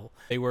still.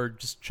 They were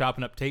just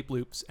chopping up tape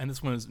loops, and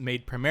this one was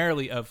made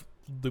primarily of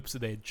loops that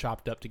they had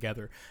chopped up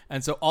together.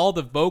 And so all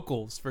the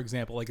vocals, for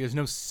example, like there's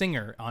no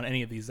singer on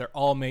any of these. They're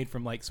all made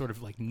from like sort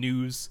of like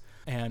news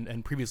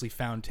and previously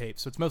found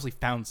tapes. So it's mostly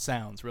found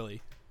sounds,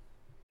 really.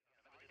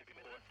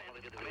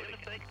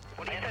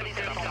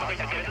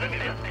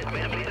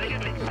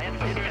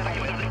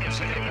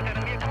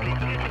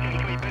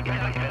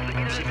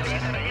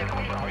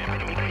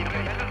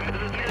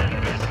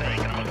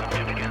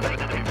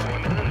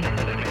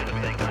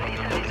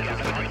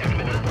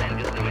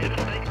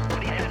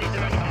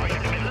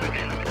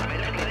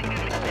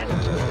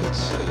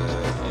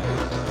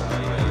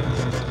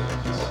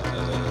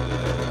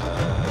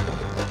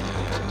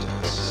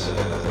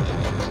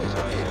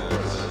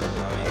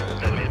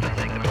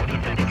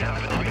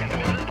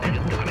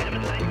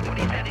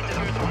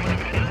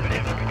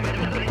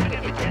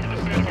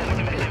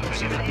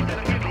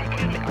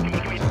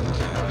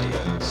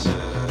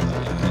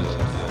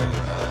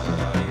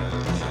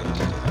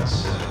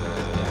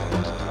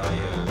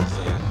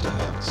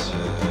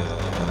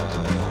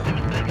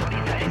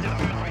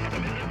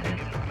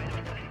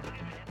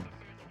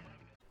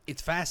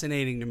 It's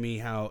fascinating to me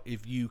how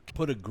if you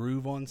put a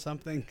groove on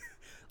something,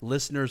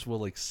 listeners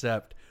will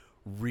accept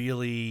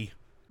really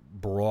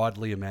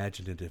broadly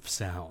imaginative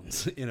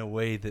sounds in a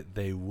way that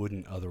they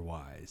wouldn't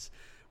otherwise.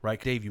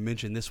 Right, Dave, you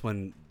mentioned this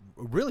one,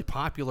 a really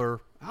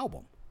popular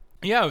album.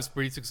 Yeah, it was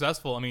pretty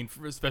successful. I mean,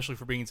 especially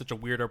for being such a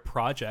weirder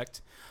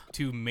project.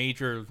 Two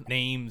major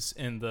names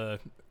in the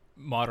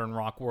modern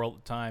rock world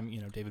at the time,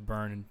 you know, David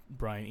Byrne and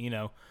Brian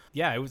Eno.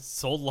 Yeah, it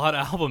sold a lot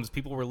of albums.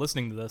 People were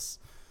listening to this.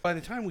 By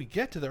the time we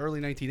get to the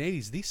early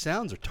 1980s, these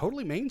sounds are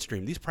totally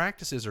mainstream. These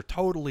practices are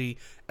totally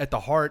at the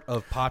heart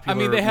of popular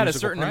musical they had a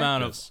certain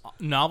practice. amount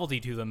of novelty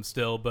to them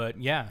still,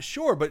 but yeah.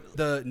 Sure, but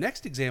the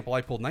next example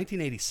I pulled,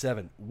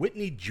 1987,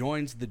 Whitney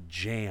joins the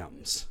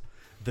Jams,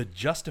 the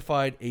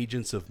Justified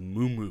Agents of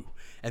Moo Moo.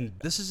 And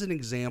this is an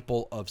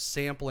example of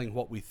sampling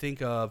what we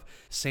think of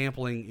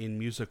sampling in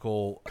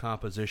musical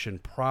composition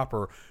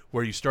proper,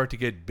 where you start to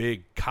get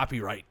big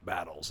copyright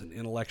battles and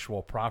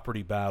intellectual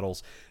property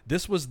battles.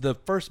 This was the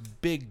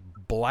first big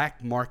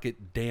black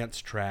market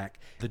dance track.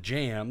 The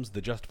Jams,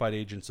 the Justified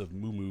Agents of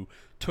Moo Moo,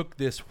 took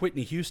this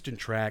Whitney Houston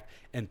track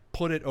and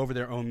put it over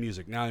their own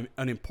music. Now,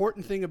 an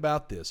important thing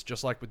about this,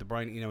 just like with the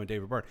Brian Eno and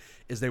David Byrne,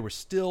 is they were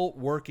still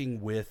working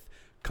with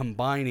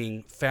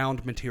combining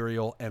found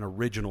material and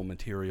original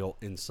material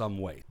in some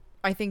way.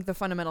 I think the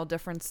fundamental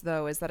difference,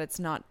 though, is that it's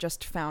not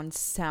just found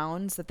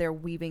sounds that they're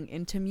weaving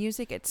into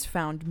music. It's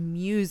found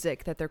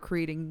music that they're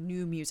creating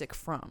new music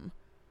from.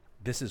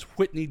 This is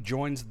Whitney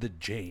Joins the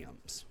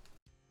Jams.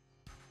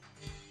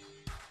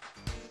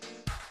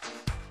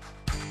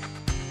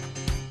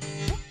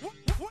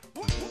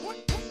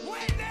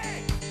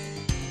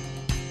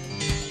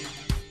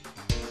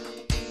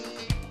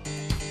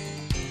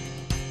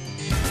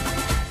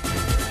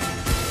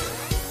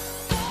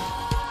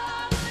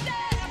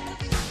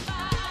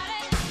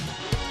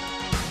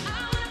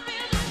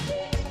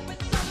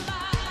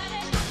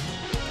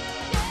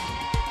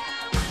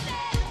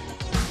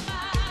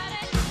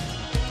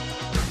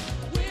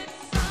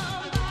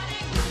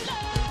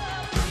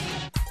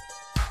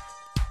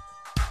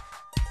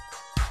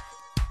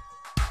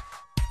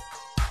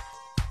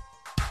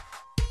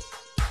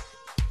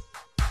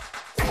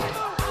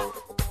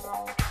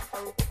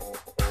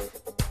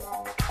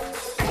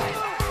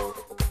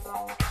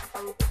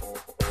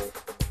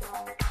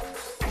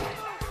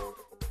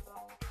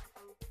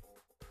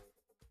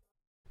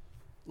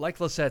 Like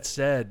Lisette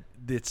said,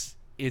 it's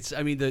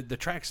I mean, the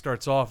track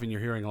starts off and you're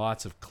hearing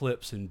lots of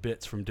clips and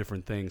bits from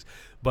different things,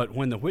 but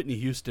when the Whitney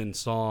Houston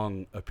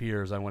song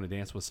appears, I Want to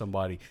Dance with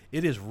Somebody,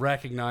 it is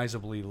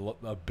recognizably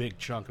a big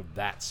chunk of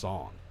that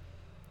song.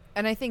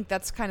 And I think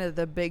that's kind of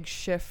the big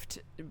shift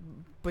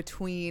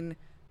between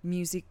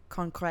Musique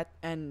Concrète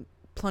and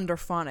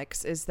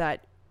Plunderphonics, is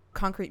that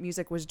concrete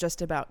music was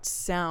just about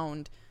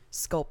sound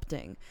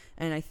sculpting,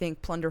 and I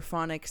think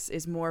Plunderphonics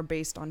is more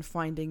based on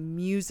finding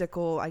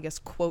musical, I guess,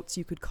 quotes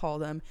you could call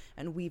them,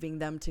 and weaving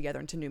them together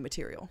into new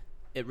material.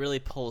 It really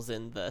pulls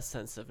in the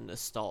sense of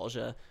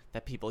nostalgia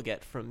that people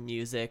get from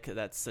music.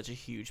 That's such a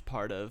huge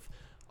part of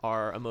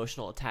our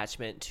emotional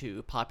attachment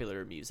to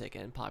popular music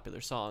and popular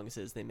songs,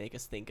 is they make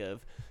us think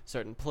of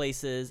certain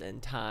places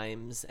and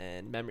times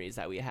and memories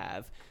that we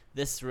have.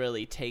 This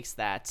really takes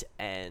that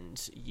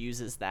and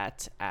uses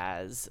that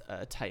as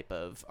a type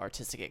of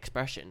artistic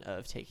expression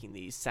of taking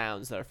these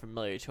sounds that are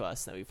familiar to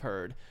us that we've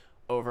heard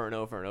over and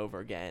over and over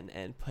again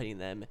and putting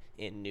them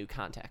in new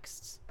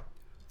contexts.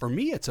 For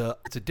me, it's a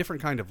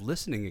different kind of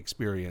listening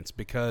experience,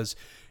 because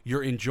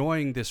you're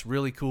enjoying this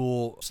really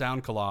cool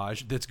sound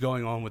collage that's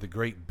going on with a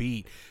great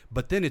beat,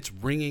 but then it's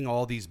ringing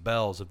all these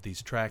bells of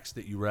these tracks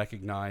that you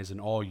recognize and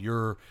all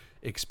your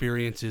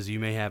experiences you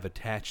may have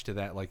attached to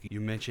that, like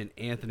you mentioned,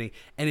 Anthony.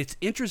 And it's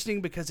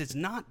interesting because it's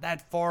not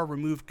that far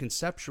removed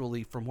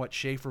conceptually from what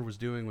Schaefer was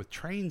doing with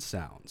train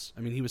sounds.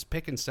 I mean, he was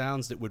picking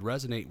sounds that would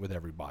resonate with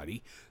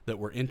everybody, that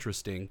were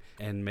interesting,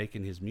 and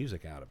making his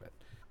music out of it.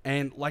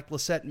 And like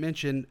Lisette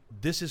mentioned,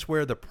 this is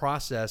where the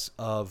process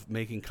of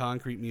making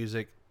concrete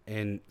music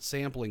and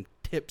sampling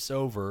tips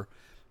over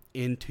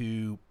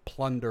into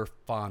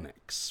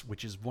plunderphonics,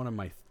 which is one of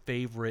my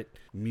favorite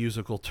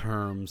musical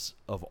terms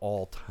of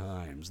all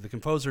times. The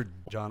composer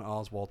John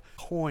Oswald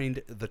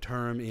coined the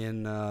term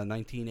in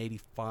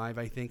 1985,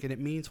 I think, and it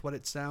means what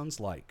it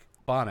sounds like.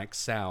 Phonics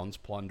sounds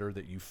plunder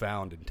that you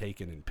found and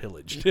taken and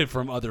pillaged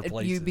from other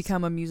places. You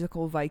become a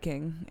musical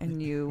Viking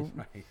and you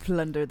Right.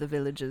 plunder the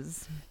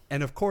villages.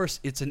 And of course,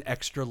 it's an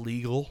extra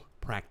legal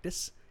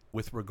practice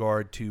with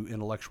regard to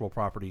intellectual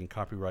property and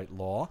copyright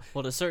law.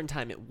 Well, at a certain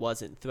time, it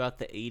wasn't. Throughout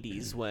the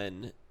 80s,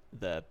 when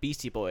the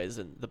Beastie Boys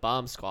and the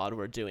Bomb Squad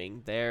were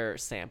doing their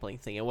sampling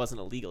thing, it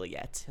wasn't illegal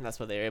yet, and that's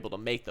why they were able to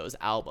make those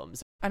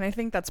albums. And I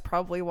think that's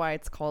probably why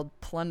it's called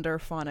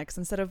Plunderphonics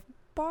instead of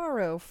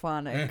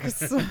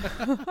Borrowphonics.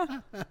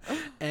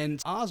 And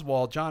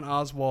John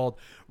Oswald,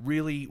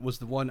 really was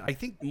the one, I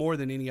think more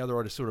than any other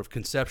artist, sort of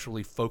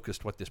conceptually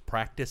focused what this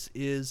practice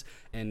is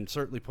and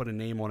certainly put a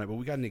name on it. But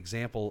we got an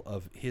example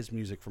of his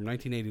music from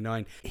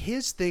 1989.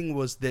 His thing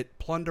was that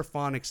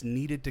Plunderphonics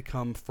needed to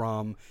come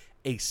from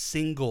a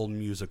single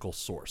musical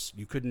source.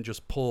 You couldn't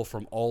just pull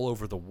from all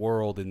over the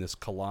world in this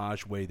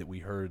collage way that we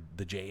heard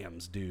the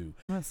jams do.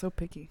 That's so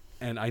picky.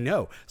 And I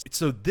know.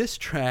 So this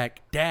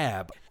track,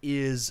 Dab,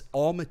 is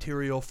all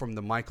material from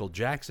the Michael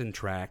Jackson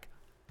track,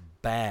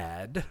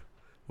 Bad,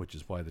 which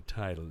is why the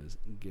title is,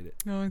 get it?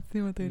 Oh, I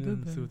see what they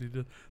did See there. what they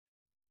did.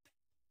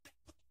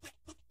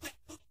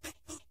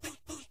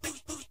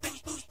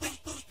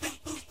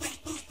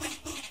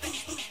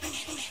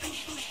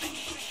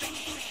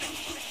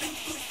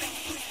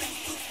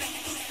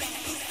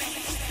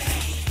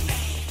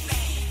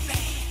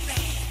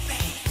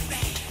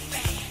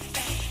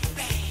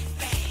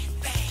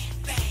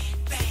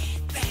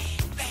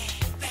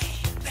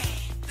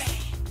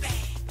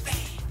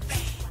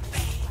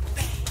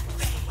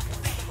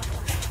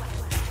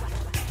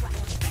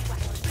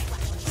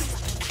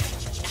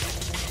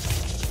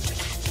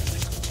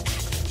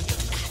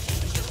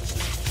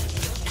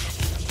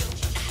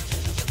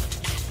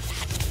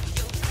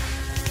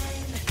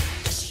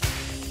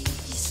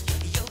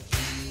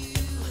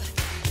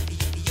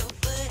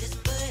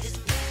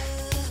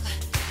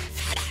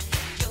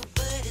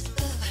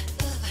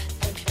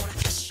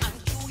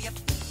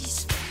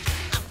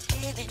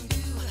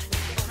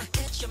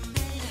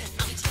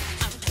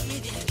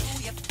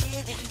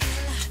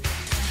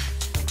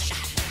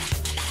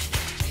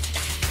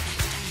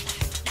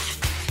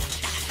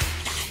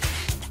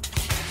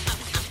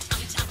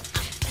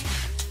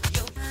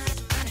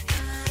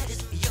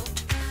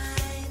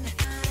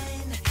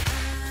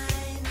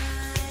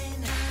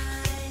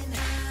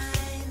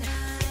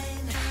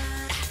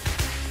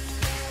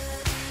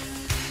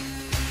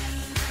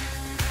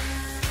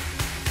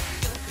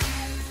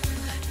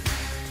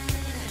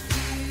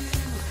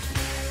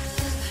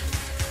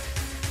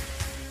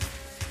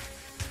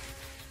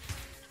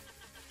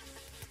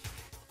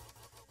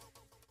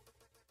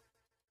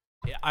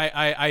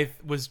 I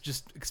was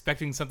just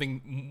expecting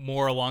something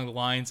more along the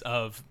lines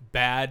of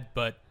bad,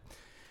 but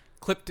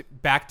clipped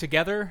back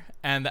together,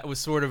 and that was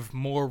sort of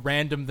more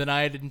random than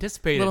I had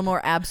anticipated. A little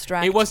more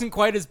abstract. It wasn't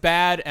quite as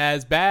bad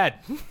as bad.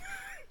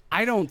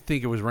 I don't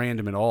think it was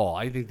random at all.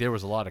 I think there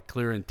was a lot of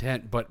clear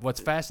intent. But what's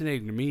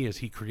fascinating to me is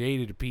he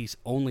created a piece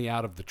only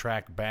out of the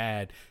track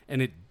Bad,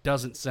 and it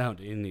doesn't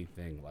sound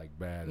anything like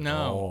Bad at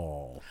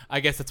all. I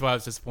guess that's why I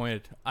was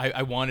disappointed.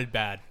 I wanted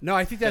Bad. No,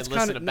 I think that's Then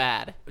listen to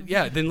Bad.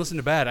 Yeah, then listen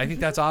to Bad. I think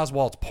that's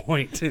Oswald's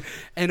point.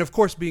 And of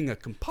course, being a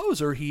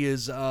composer, he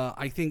is,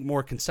 I think,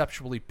 more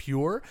conceptually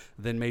pure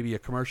than maybe a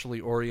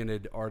commercially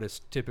oriented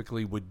artist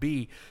typically would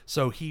be.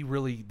 So he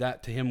really,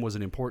 that to him was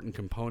an important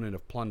component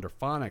of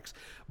Plunderphonics.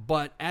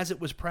 But as it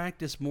was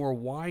practiced more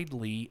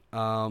widely,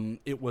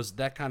 it was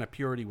that kind of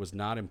purity was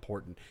not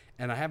important.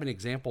 And I have an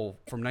example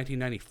from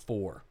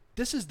 1994.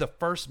 This is the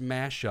first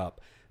mashup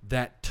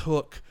that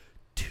took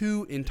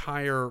two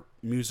entire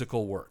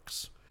musical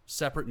works,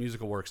 separate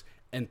musical works,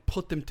 and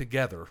put them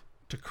together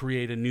to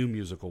create a new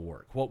musical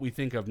work. What we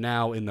think of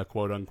now in the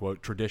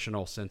quote-unquote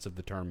traditional sense of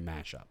the term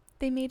mashup.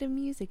 They made a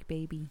music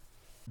baby.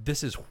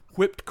 This is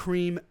Whipped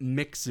Cream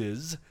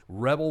Mixes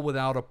Rebel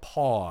Without a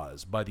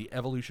Pause by the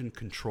Evolution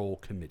Control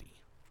Committee.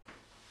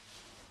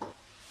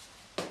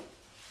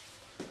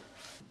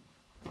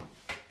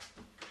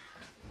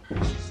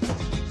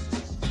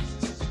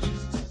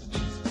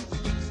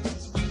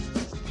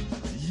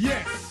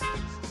 Yes,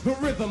 the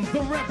rhythm,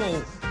 the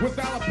rebel,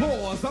 without a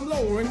pause, I'm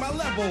lowering my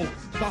level.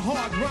 The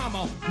hard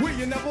drama, where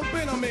you never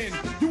been, I'm in.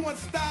 You want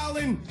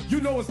styling?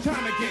 You know it's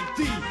time to get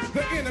D.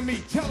 The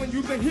enemy telling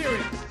you to hear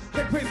it.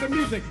 They praise the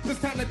music, this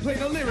time they play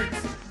the lyrics.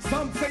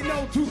 Some say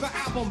no to the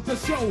album, the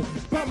show,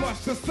 but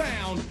much the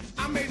sound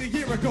I made a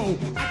year ago.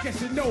 I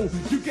guess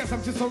you guess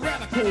I'm just a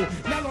radical.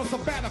 Not on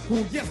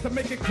sabbatical, yes, to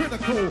make it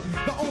critical.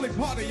 The only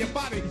part of your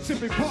body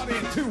should be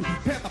partying too.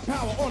 Pass the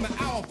power on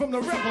the hour from the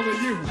rebel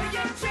to you. Hey,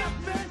 yo, Chuck,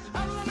 man,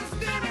 I don't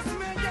understand this,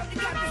 man. Yo,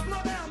 you got to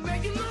slow down,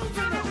 man. You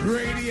losing them.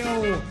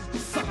 Radio,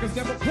 suckers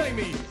never play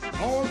me.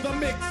 On the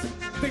mix,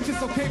 they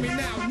just okay me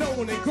now,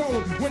 known and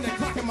grown. When they're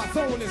clocking my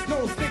zone, it's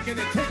no stinking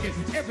and taking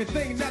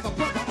everything that the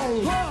brother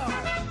owns.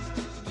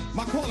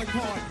 My calling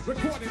card,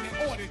 recorded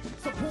and ordered,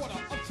 supporter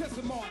of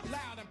Chesimard,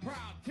 loud and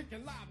proud,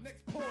 kicking live,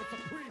 next chord,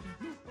 supreme,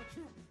 super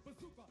true,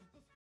 bazooka.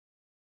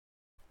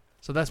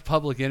 So that's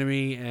Public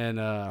Enemy and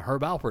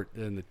Herb Alpert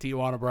and the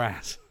Tijuana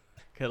Brass.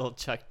 Good old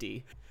Chuck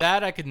D.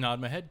 That I could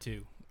nod my head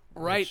to.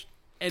 Right.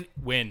 And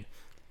win.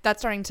 That's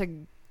starting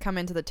to come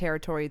into the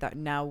territory that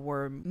now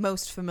we're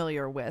most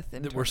familiar with.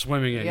 that we're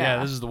swimming in. Yeah,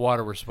 this is the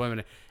water we're swimming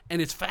in.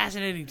 And it's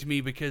fascinating to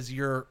me because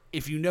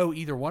if you know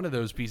either one of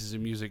those pieces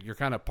of music, you're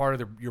kind of part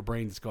of your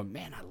brain that's going,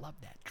 man, I love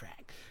that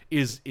track,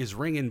 is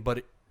ringing,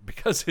 but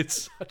because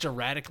it's such a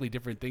radically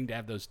different thing to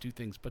have those two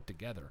things put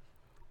together.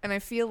 And I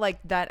feel like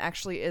that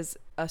actually is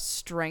a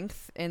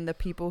strength in the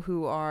people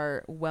who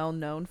are well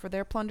known for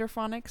their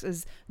plunderphonics,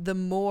 is the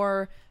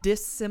more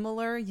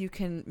dissimilar you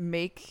can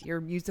make your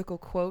musical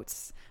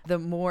quotes, the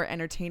more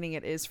entertaining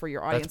it is for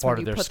your audience. That's part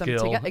when of you their put skill.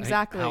 them together.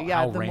 Exactly.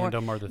 How the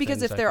random more, are the because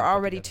things if I they're can put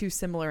already together? too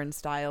similar in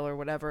style or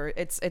whatever,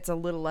 it's a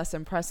little less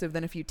impressive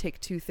than if you take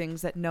two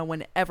things that no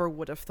one ever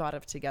would have thought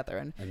of together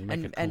and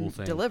make a cool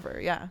thing. deliver.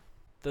 Yeah.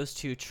 Those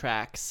two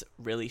tracks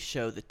really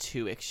show the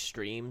two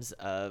extremes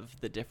of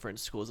the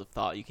different schools of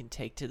thought you can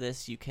take to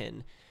this. You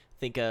can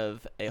think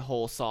of a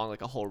whole song,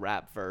 like a whole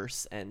rap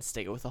verse, and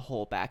stick it with a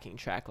whole backing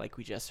track like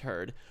we just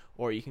heard.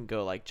 Or you can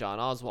go like John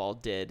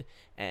Oswald did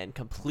and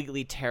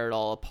completely tear it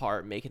all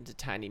apart, make it into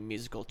tiny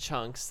musical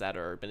chunks that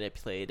are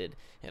manipulated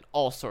in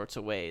all sorts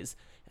of ways.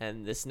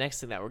 And this next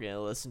thing that we're going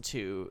to listen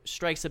to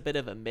strikes a bit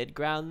of a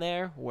mid-ground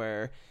there,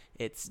 where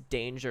it's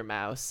Danger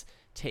Mouse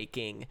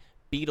taking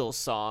Beatles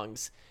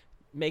songs,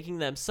 making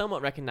them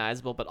somewhat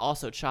recognizable, but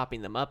also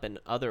chopping them up in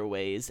other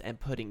ways and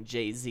putting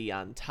Jay-Z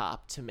on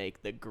top to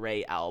make the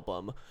Grey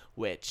album,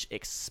 which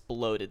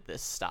exploded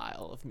this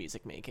style of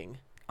music making.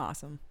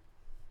 Awesome.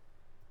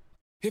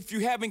 If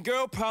you having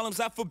girl problems,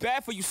 I feel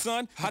bad for you,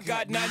 son. I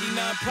got 99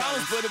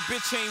 problems, but a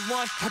bitch ain't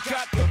one. I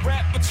got the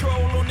rap patrol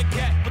on the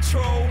cat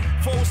patrol.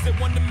 Foes that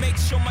want to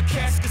make sure my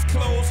casket's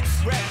closed.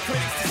 Rap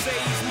critics to say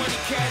he's money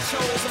cash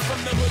holes. I'm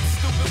from the hood,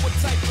 stupid, what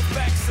type of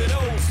facts are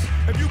those?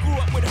 If you grew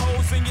up with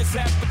hoes in your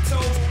zapper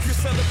toes, you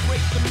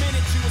celebrate the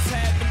minute you was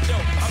having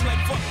dope. I'm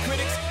like, fuck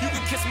critics, you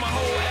can kiss my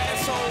whole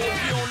asshole. If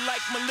you don't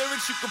like my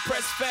lyrics, you can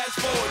press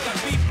fast forward. Got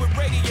beef with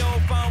radio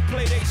if I don't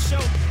play they show.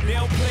 They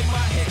don't play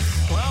my hits,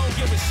 well, I don't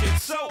give a shit.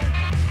 So,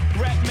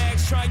 rap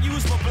mags try and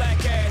use my black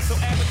ass so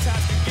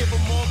advertisers can give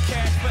them more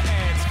cash for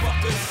ads.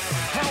 Fuckers,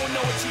 I don't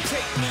know what you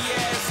take me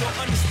as, so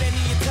understand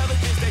the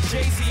intelligence that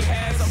Jay-Z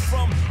has. I'm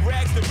from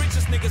rags, the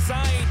richest niggas,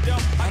 I ain't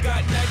dumb. I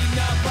got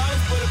 99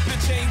 problems, but a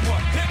bitch ain't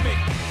one. Hit me.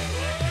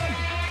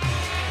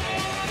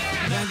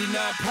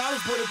 99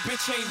 problems, but a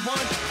bitch ain't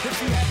one. If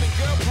you having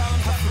girl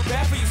problems, I feel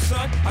bad for you,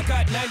 son. I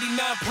got 99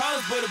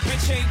 problems, but a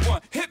bitch ain't one.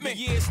 Hit me.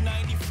 The year's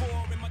 94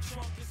 and my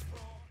trunk is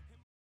raw.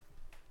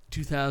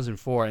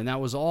 2004, and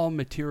that was all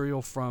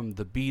material from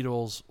the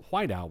Beatles'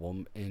 White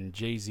Album and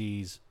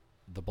Jay-Z's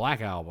The Black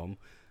Album.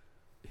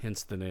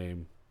 hence the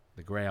name,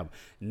 the Grey Album.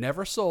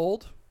 Never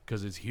sold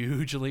because it's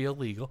hugely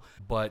illegal,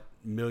 but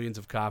millions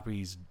of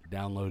copies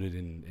downloaded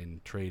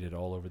and traded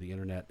all over the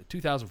internet.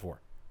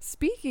 2004.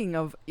 Speaking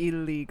of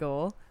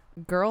illegal,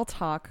 Girl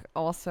Talk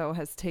also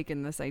has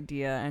taken this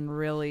idea and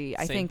really,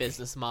 I Same think,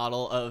 business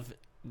model of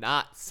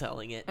not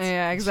selling it.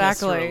 Yeah,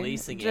 exactly. Just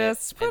releasing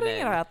just it. putting and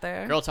it then out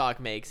there. Girl Talk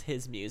makes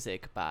his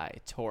music by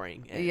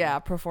touring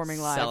and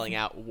performing live. selling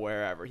out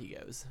wherever he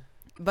goes.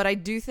 But I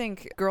do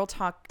think Girl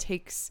Talk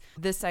takes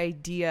this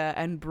idea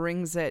and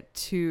brings it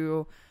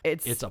to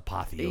its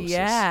apotheosis.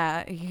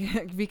 Yeah,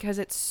 because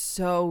it's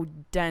so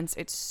dense.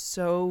 It's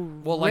so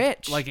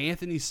rich. Like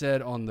Anthony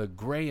said on the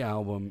Grey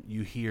Album,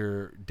 you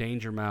hear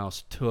Danger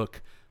Mouse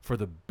took for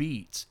the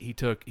beats. He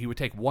would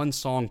take one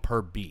song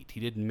per beat. He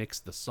didn't mix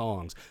the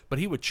songs, but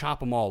he would chop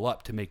them all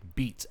up to make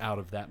beats out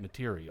of that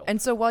material.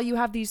 And so while you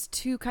have these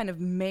two kind of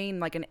main,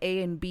 like an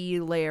A and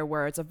B layer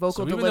where it's a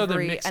vocal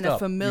delivery and a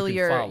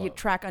familiar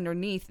track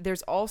underneath,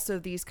 there's also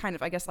these kind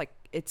of, I guess, like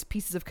it's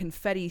pieces of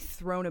confetti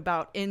thrown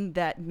about in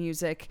that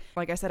music.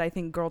 Like I said, I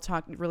think Girl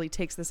Talk really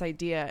takes this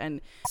idea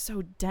and it's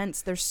so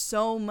dense. There's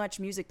so much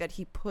music that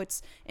he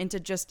puts into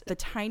just the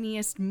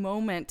tiniest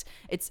moment.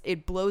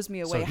 It blows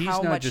me away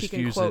how much he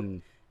can quote.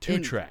 Two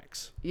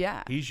tracks.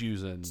 Yeah. He's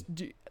using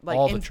like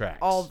all the tracks.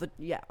 All the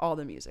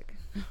music.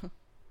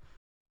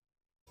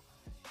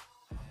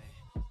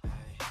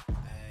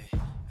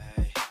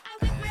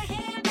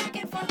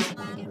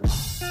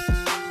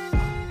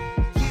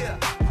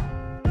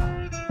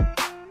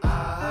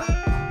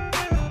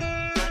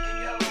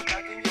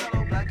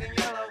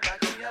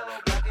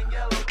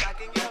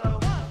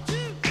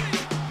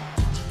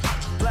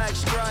 Black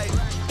stripe,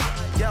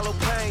 yellow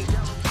paint.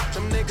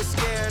 Them niggas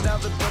scared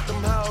of it, but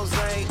them hoes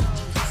ain't.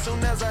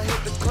 Soon as I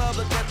hit the club,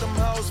 look at them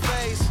hoes'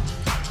 face.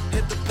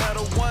 Hit the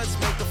pedal once,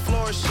 make the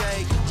floor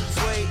shake.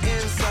 Sway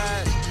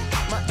inside,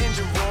 my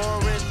engine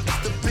roaring.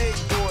 It's the big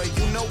boy,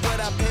 you know what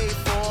I paid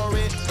for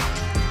it.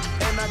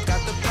 And I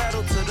got the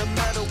pedal to the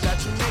metal. Got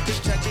you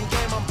niggas checking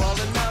game, I'm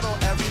balling out on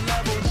every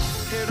level.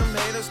 Hear them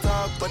haters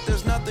talk, but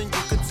there's nothing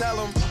you could tell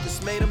them.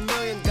 Just made $1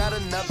 million, got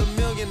another $1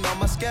 million on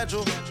my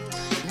schedule.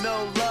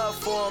 No love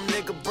for them,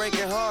 nigga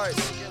breaking hearts.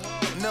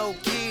 No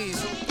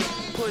keys,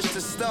 push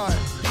to start.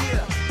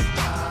 Yeah.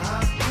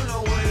 You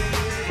know what it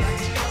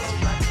is.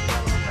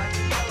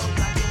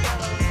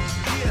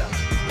 Yeah.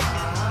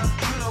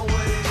 You know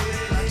what it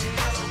is.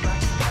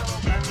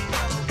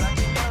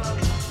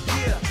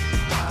 Yeah.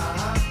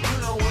 You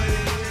know what it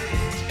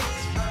is.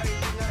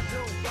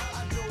 Everything I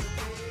do it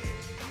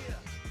again.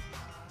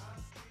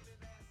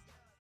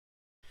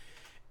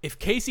 If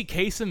Casey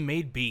Kasem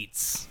made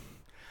beats,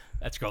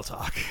 that's Girl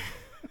Talk.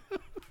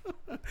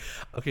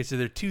 Okay, so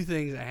there are two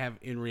things I have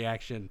in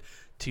reaction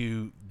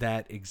to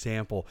that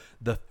example.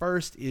 The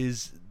first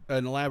is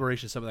an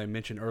elaboration of something I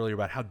mentioned earlier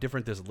about how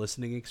different this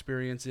listening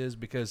experience is,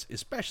 because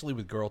especially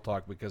with Girl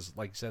Talk, because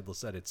like said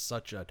Lisette, it's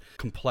such a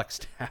complex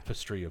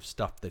tapestry of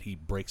stuff that he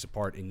breaks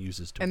apart and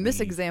uses to And this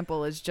weave.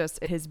 example is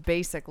just at his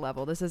basic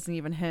level. This isn't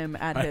even him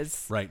at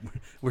his right.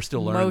 We're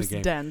still learning most the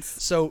game. dense.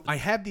 So I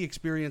had the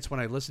experience when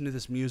I listened to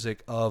this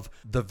music of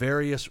the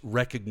various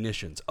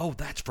recognitions. Oh,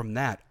 that's from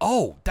that.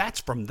 Oh, that's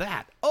from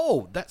that.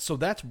 Oh, that's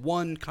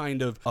one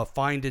kind of a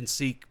find and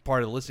seek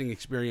part of the listening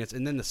experience.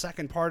 And then the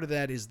second part of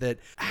that is that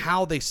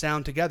how they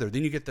sound together.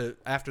 Then you get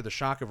after the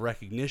shock of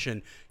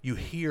recognition, you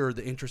hear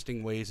the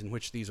interesting ways in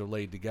which these are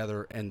laid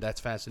together, and that's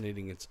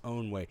fascinating in its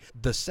own way.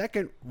 The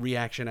second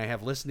reaction I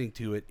have listening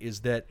to it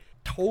is that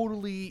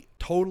totally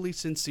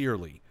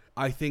sincerely,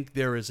 I think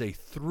there is a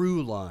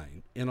through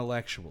line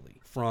intellectually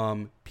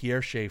from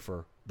Pierre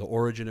Schaeffer, The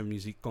Origin of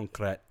Musique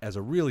Concrète, as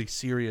a really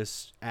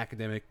serious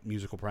academic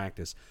musical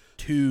practice,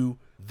 to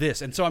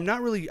this. And so I'm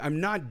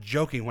not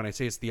joking when I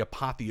say it's the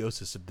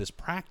apotheosis of this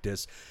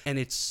practice, and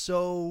it's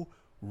so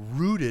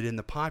rooted in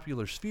the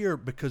popular sphere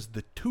because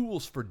the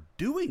tools for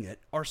doing it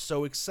are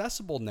so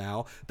accessible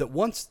now that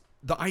once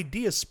the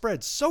idea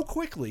spreads so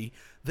quickly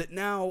that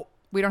now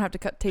we don't have to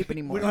cut tape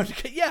anymore.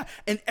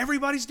 And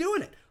everybody's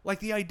doing it. Like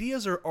the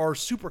ideas are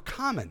super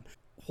common.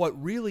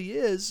 What really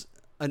is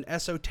an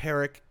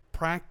esoteric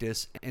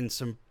practice and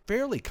some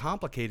fairly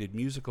complicated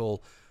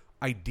musical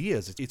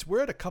ideas.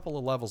 We're at a couple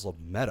of levels of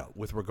meta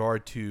with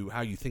regard to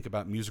how you think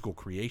about musical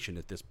creation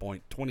at this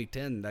point.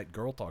 2010, that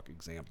Girl Talk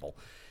example.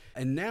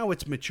 And now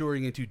it's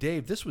maturing into,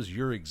 Dave, this was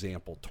your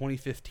example,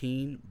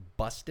 2015,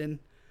 Bustin'.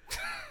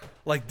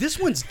 Like, this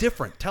one's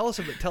different. Tell us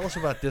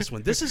about this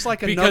one. This is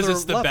like another level.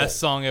 Because it's the best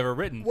song ever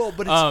written. Well,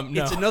 but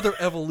it's another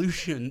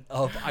evolution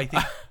of, I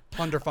think,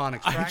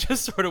 Plunderphonics practice. I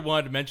just sort of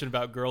wanted to mention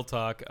about Girl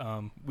Talk.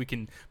 We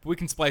can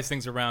splice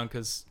things around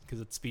because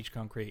it's speech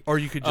concrete. Or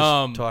you could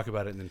just talk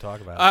about it and then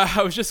talk about it.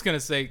 I was just going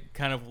to say,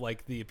 kind of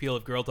like the appeal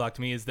of Girl Talk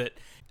to me is that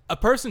a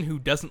person who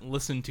doesn't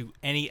listen to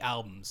any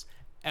albums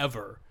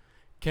ever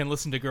can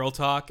listen to Girl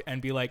Talk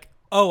and be like,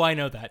 oh, I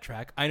know that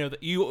track. I know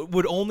that you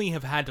would only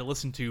have had to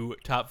listen to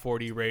Top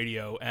 40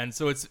 radio. And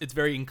so it's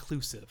very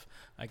inclusive.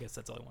 I guess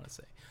that's all I want to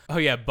say. Oh,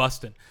 yeah,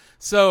 Bustin'.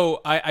 So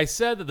I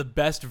said that the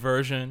best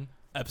version,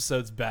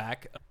 episodes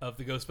back, of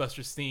the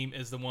Ghostbusters theme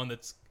is the one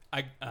that's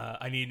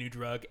I Need a New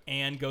Drug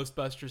and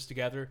Ghostbusters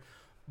together.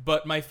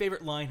 But my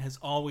favorite line has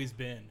always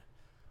been,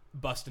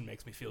 Bustin'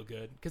 makes me feel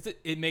good, because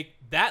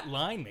that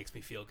line makes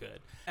me feel good.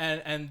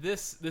 And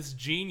this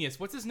genius,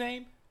 what's his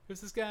name?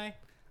 Who's this guy?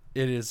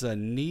 It is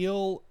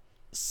Neil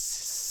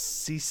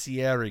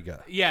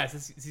Cicierega. Yes,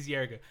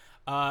 Cicierega.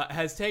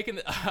 Has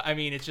taken. I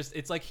mean,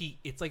 it's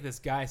like this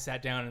guy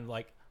sat down and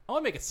like, I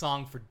want to make a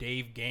song for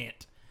Dave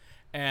Gant.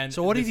 And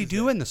so what did he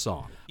do in the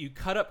song? You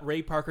cut up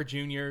Ray Parker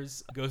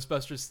Jr.'s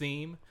Ghostbusters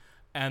theme,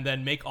 and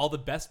then make all the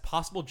best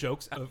possible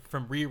jokes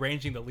from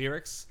rearranging the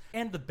lyrics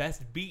and the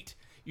best beat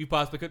you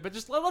possibly could. But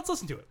just let's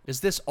listen to it.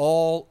 Is this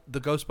all the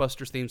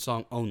Ghostbusters theme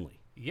song only?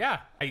 Yeah,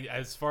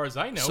 as far as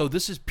I know. So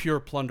this is pure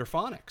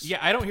Plunderphonics. Yeah,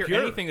 I don't hear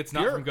anything that's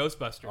not from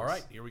Ghostbusters. All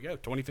right, here we go.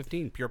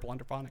 2015, pure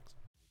Plunderphonics.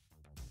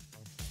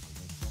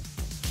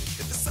 If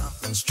there's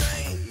something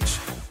strange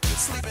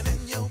sleeping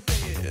in your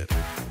bed,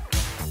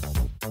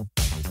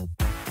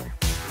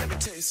 let me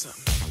tell you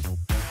something.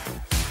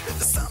 If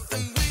there's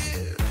something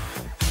weird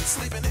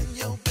sleeping in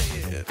your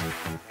bed,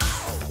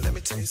 oh, let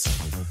me tell you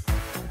something.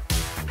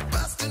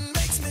 Bustin'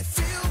 makes me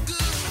feel good.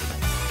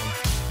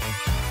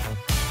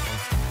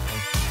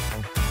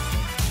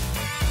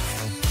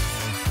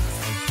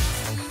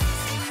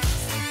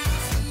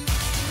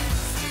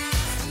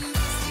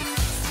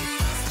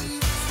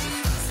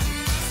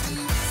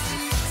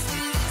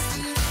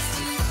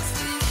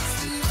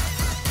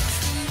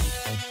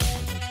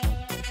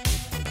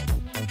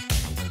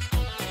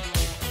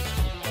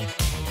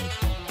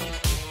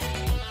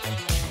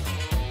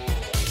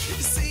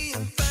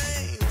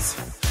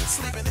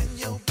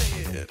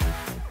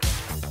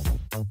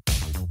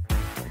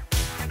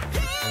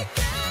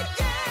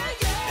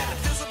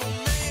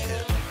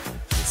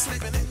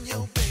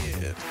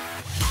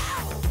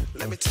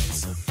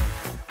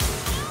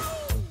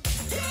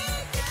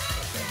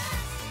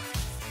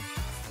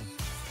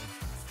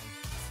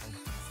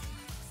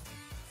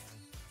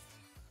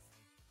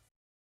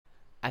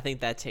 I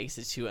think that takes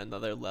it to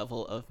another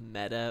level of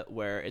meta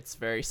where it's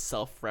very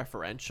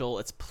self-referential.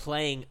 It's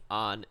playing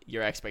on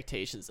your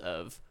expectations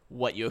of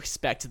what you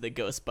expect the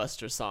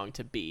Ghostbusters song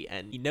to be,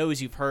 and he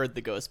knows you've heard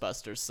the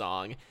Ghostbusters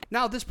song.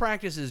 Now, this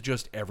practice is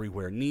just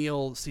everywhere.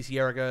 Neil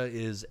Cicierega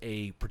is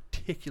a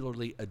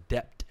particularly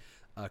adept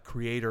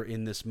creator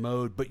in this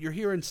mode, but you're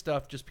hearing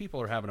stuff, just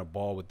people are having a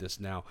ball with this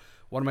now.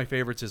 One of my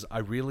favorites is I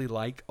Really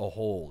Like a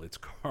Hole. It's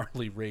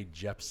Carly Rae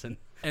Jepsen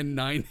and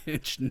 9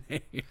 Inch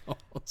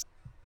Nails.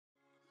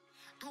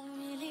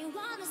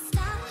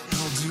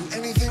 I'll do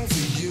anything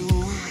for you.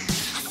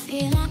 I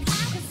feel like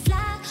I could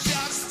fly.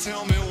 Just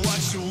tell me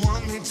what you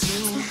want me to.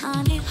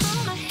 Honey,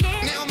 hold my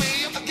hand. Nail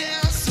me up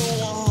against the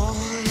wall.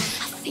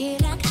 I feel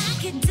like I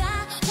could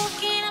die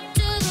walking up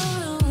to the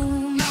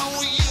room.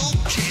 No, you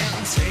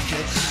can't take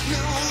it.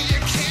 No, you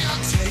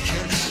can't take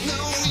it. No,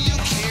 you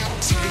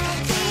can't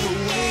take that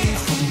away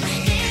from me.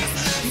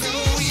 No,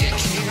 you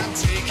can't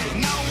take it.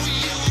 No,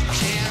 you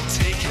can't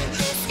take it.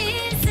 This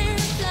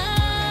isn't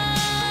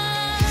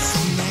love.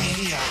 For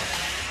me,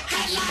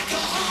 I'd like a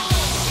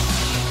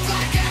hole,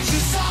 black as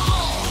your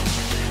soul.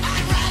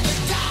 I'd rather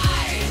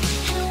die.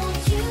 I don't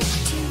want you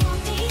to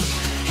want me.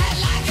 I'd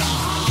like a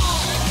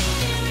hole.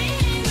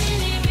 Really,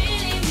 really,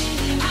 really,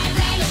 really, I'd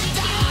rather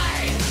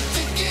die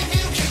to give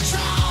you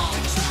control.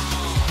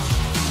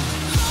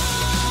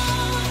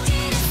 Oh,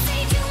 did I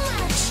say too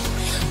much?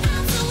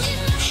 I'm so in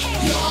my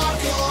head. You're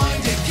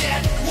going to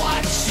get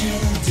what you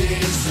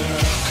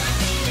deserve.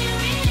 I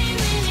really,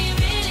 really,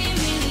 really,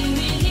 really,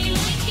 really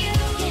like you.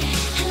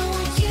 I don't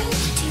want you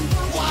to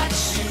want me. What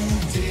you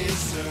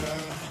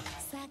deserve.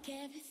 It's like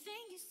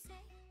everything you say.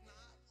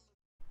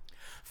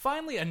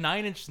 Finally, a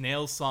 9 Inch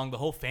Nails song the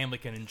whole family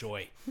can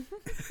enjoy.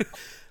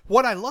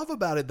 What I love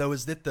about it, though,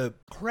 is that the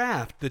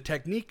craft, the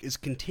technique is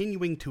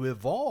continuing to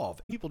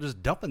evolve. People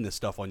just dumping this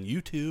stuff on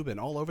YouTube and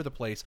all over the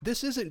place.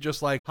 This isn't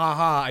just like,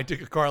 haha, I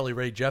took a Carly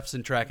Rae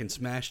Jepsen track and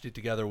smashed it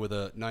together with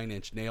a 9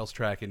 Inch Nails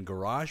track in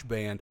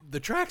GarageBand. The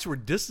tracks were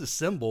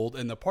disassembled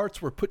and the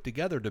parts were put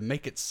together to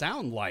make it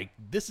sound like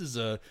this is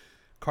a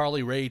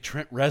Carly Rae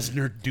Trent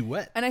Reznor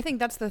duet. And I think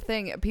that's the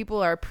thing.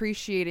 People are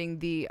appreciating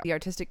the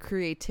artistic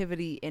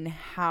creativity in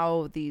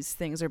how these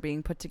things are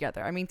being put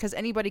together. I mean, because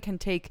anybody can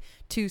take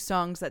two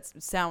songs that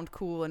sound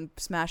cool and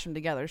smash them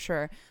together,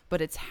 sure. But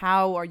it's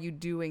how are you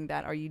doing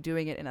that? Are you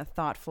doing it in a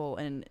thoughtful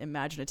and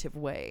imaginative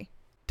way?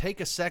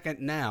 Take a second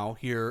now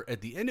here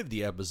at the end of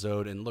the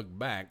episode and look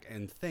back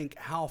and think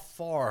how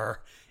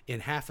far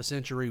in half a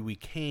century we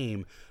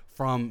came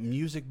from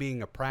music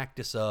being a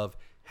practice of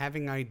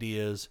having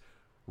ideas,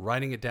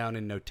 writing it down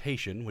in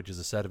notation, which is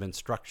a set of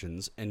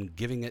instructions, and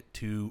giving it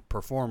to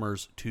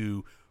performers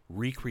to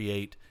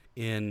recreate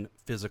in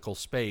physical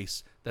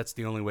space. That's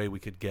the only way we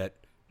could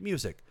get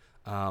music,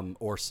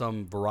 or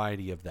some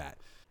variety of that.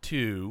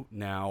 To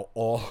now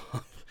all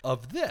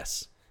of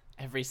this.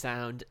 Every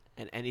sound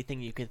and anything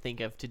you can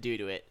think of to do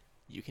to it,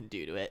 you can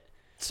do to it.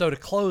 So to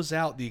close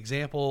out, the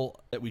example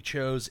that we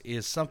chose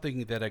is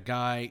something that a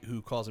guy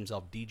who calls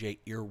himself DJ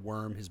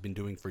Earworm has been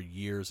doing for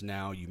years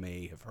now. You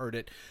may have heard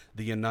it.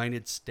 The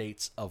United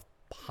States of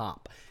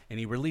Pop. And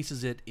he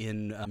releases it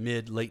in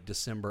late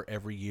December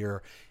every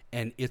year.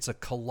 And it's a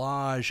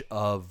collage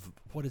of,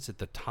 what is it,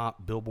 the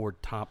top,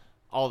 Billboard top?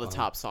 All the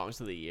top songs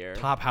of the year.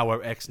 Top,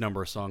 however, X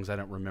number of songs, I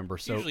don't remember.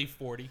 So Usually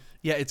 40.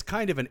 Yeah, it's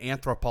kind of an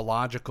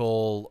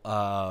anthropological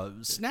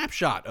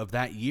snapshot of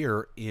that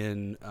year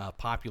in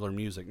popular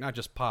music, not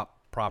just pop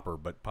proper,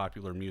 but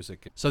popular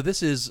music. So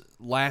this is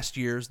last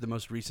year's, the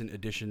most recent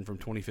edition from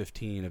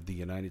 2015 of the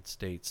United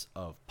States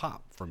of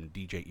Pop from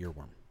DJ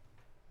Earworm.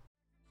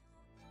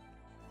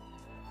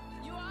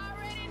 You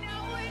already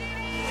know what it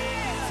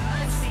is.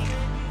 Touch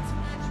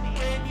me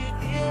when you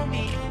feel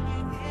me.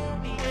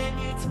 When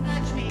you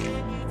touch me,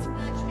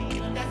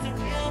 that's the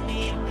real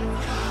me.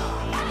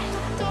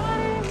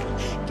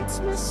 Darling, gets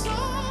me so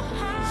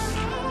high.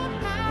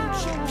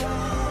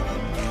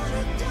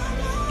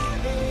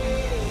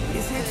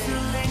 Is it too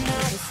late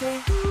now to say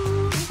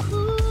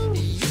ooh?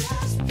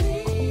 Yes,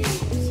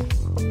 please.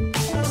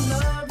 I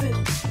love it.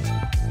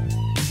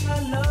 I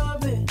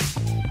love it.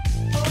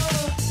 Oh,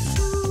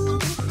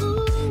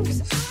 ooh,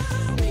 'cause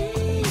I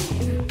need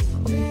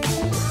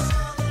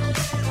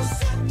little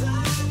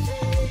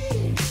sympathy.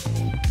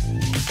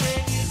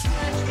 When you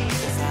touch me,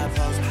 that's how I'm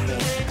supposed to be.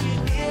 When you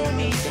feel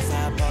me, that's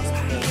how I'm supposed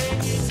to be. When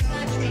you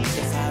touch me,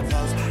 that's how I'm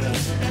supposed to be.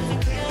 That's the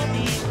real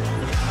me.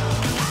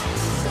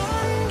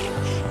 Darling,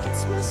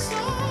 gets me so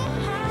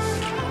high.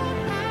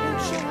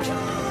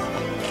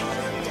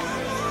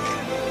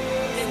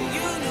 And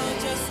you know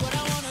just what I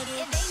wanna do.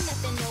 It ain't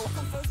nothing, no.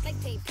 Come first like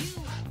tape. You.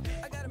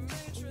 I got a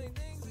million trillion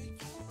things we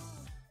do.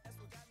 That's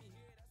what got me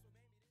here. That's what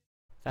made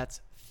me.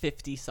 That's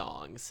 50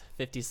 songs.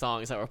 50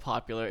 songs that were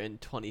popular in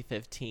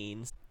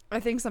 2015. I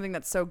think something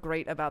that's so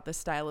great about this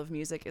style of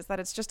music is that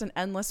it's just an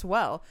endless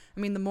well. I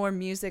mean, the more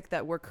music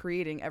that we're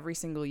creating every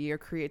single year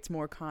creates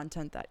more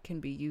content that can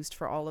be used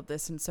for all of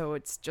this. And so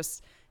it's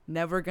just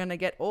never going to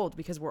get old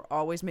because we're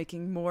always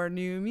making more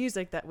new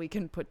music that we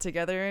can put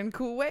together in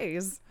cool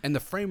ways. And the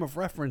frame of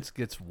reference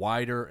gets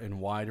wider and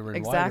wider and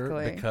Exactly.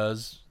 wider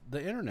because the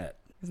internet.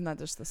 Isn't that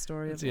just the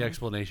story It's of the life?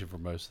 explanation for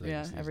most things.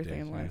 Yeah, these everything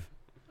days, in life.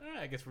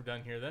 I guess we're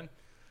done here then.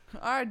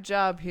 Our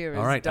job here is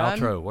All right, done.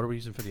 outro. What are we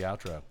using for the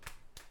outro?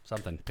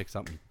 Something. Pick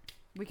something.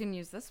 We can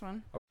use this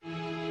one.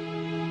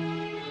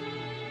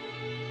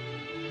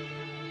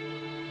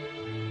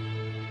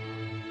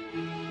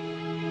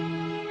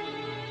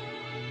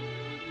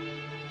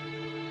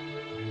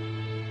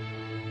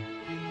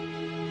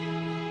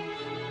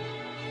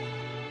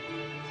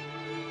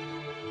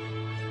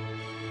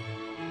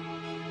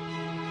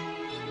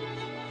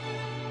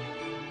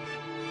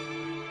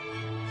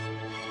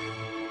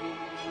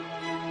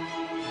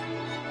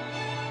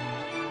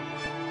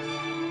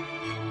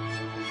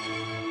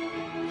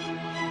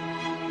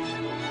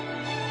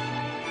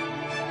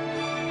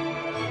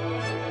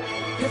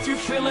 If you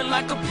feeling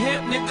like a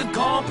pimp, nigga,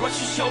 gone, brush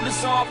your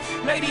shoulders off.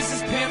 Ladies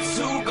is pimps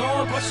too,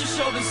 gone, brush your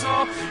shoulders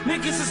off.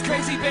 Niggas is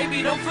crazy,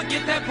 baby, don't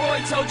forget that boy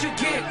told you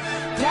get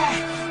that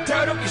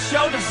dirt up your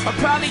shoulders. I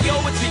probably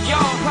owe it to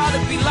y'all,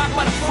 probably be locked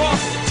by the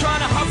force.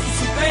 Trying to hustle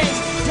some things,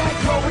 that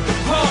go with the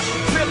boss.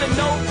 Feeling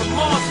no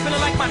remorse,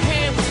 feeling like my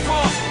hand was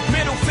forced.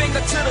 Middle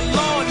finger to the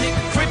law, nigga,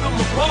 gripping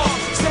my ball.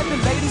 Seven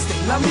ladies, they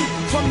love me,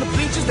 from the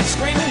bleachers they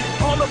screaming.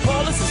 All the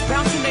ballers is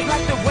bouncing, they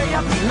like the way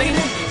I be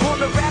leaning. All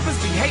the rappers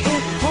be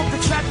hating, hope the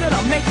track that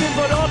I'm making.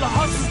 But all the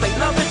hustlers, they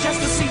love it just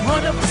to see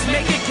one of us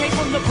make it. Came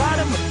from the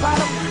bottom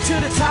to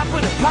the top of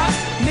the pop.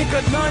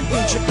 Nigga,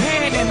 London,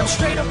 Japan, and I'm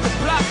straight up the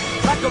block.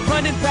 Like a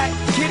running back,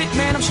 get it,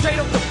 man, I'm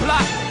straight up the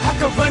block. I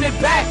can run it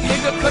back,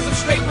 nigga, cause I'm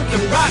straight with the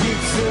rock.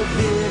 It's a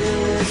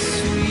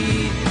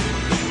bittersweet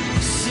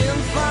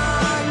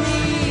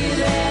symphony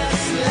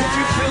that's If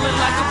you feeling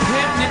like a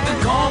pimp, nigga,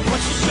 gone,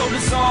 brush your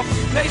shoulders off.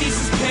 Ladies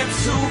is pimps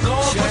too,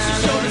 gone, brush your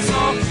shoulders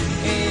off.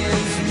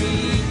 ends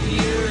meet,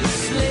 you're a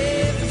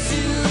slave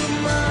to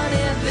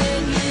money,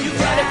 then You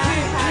gotta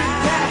get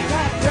that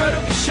dirt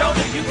up your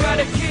shoulder. You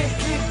gotta get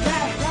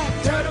that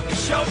dirt up your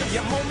shoulder.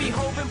 Your homie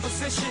hove in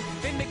position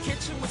in the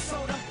kitchen with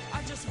soda.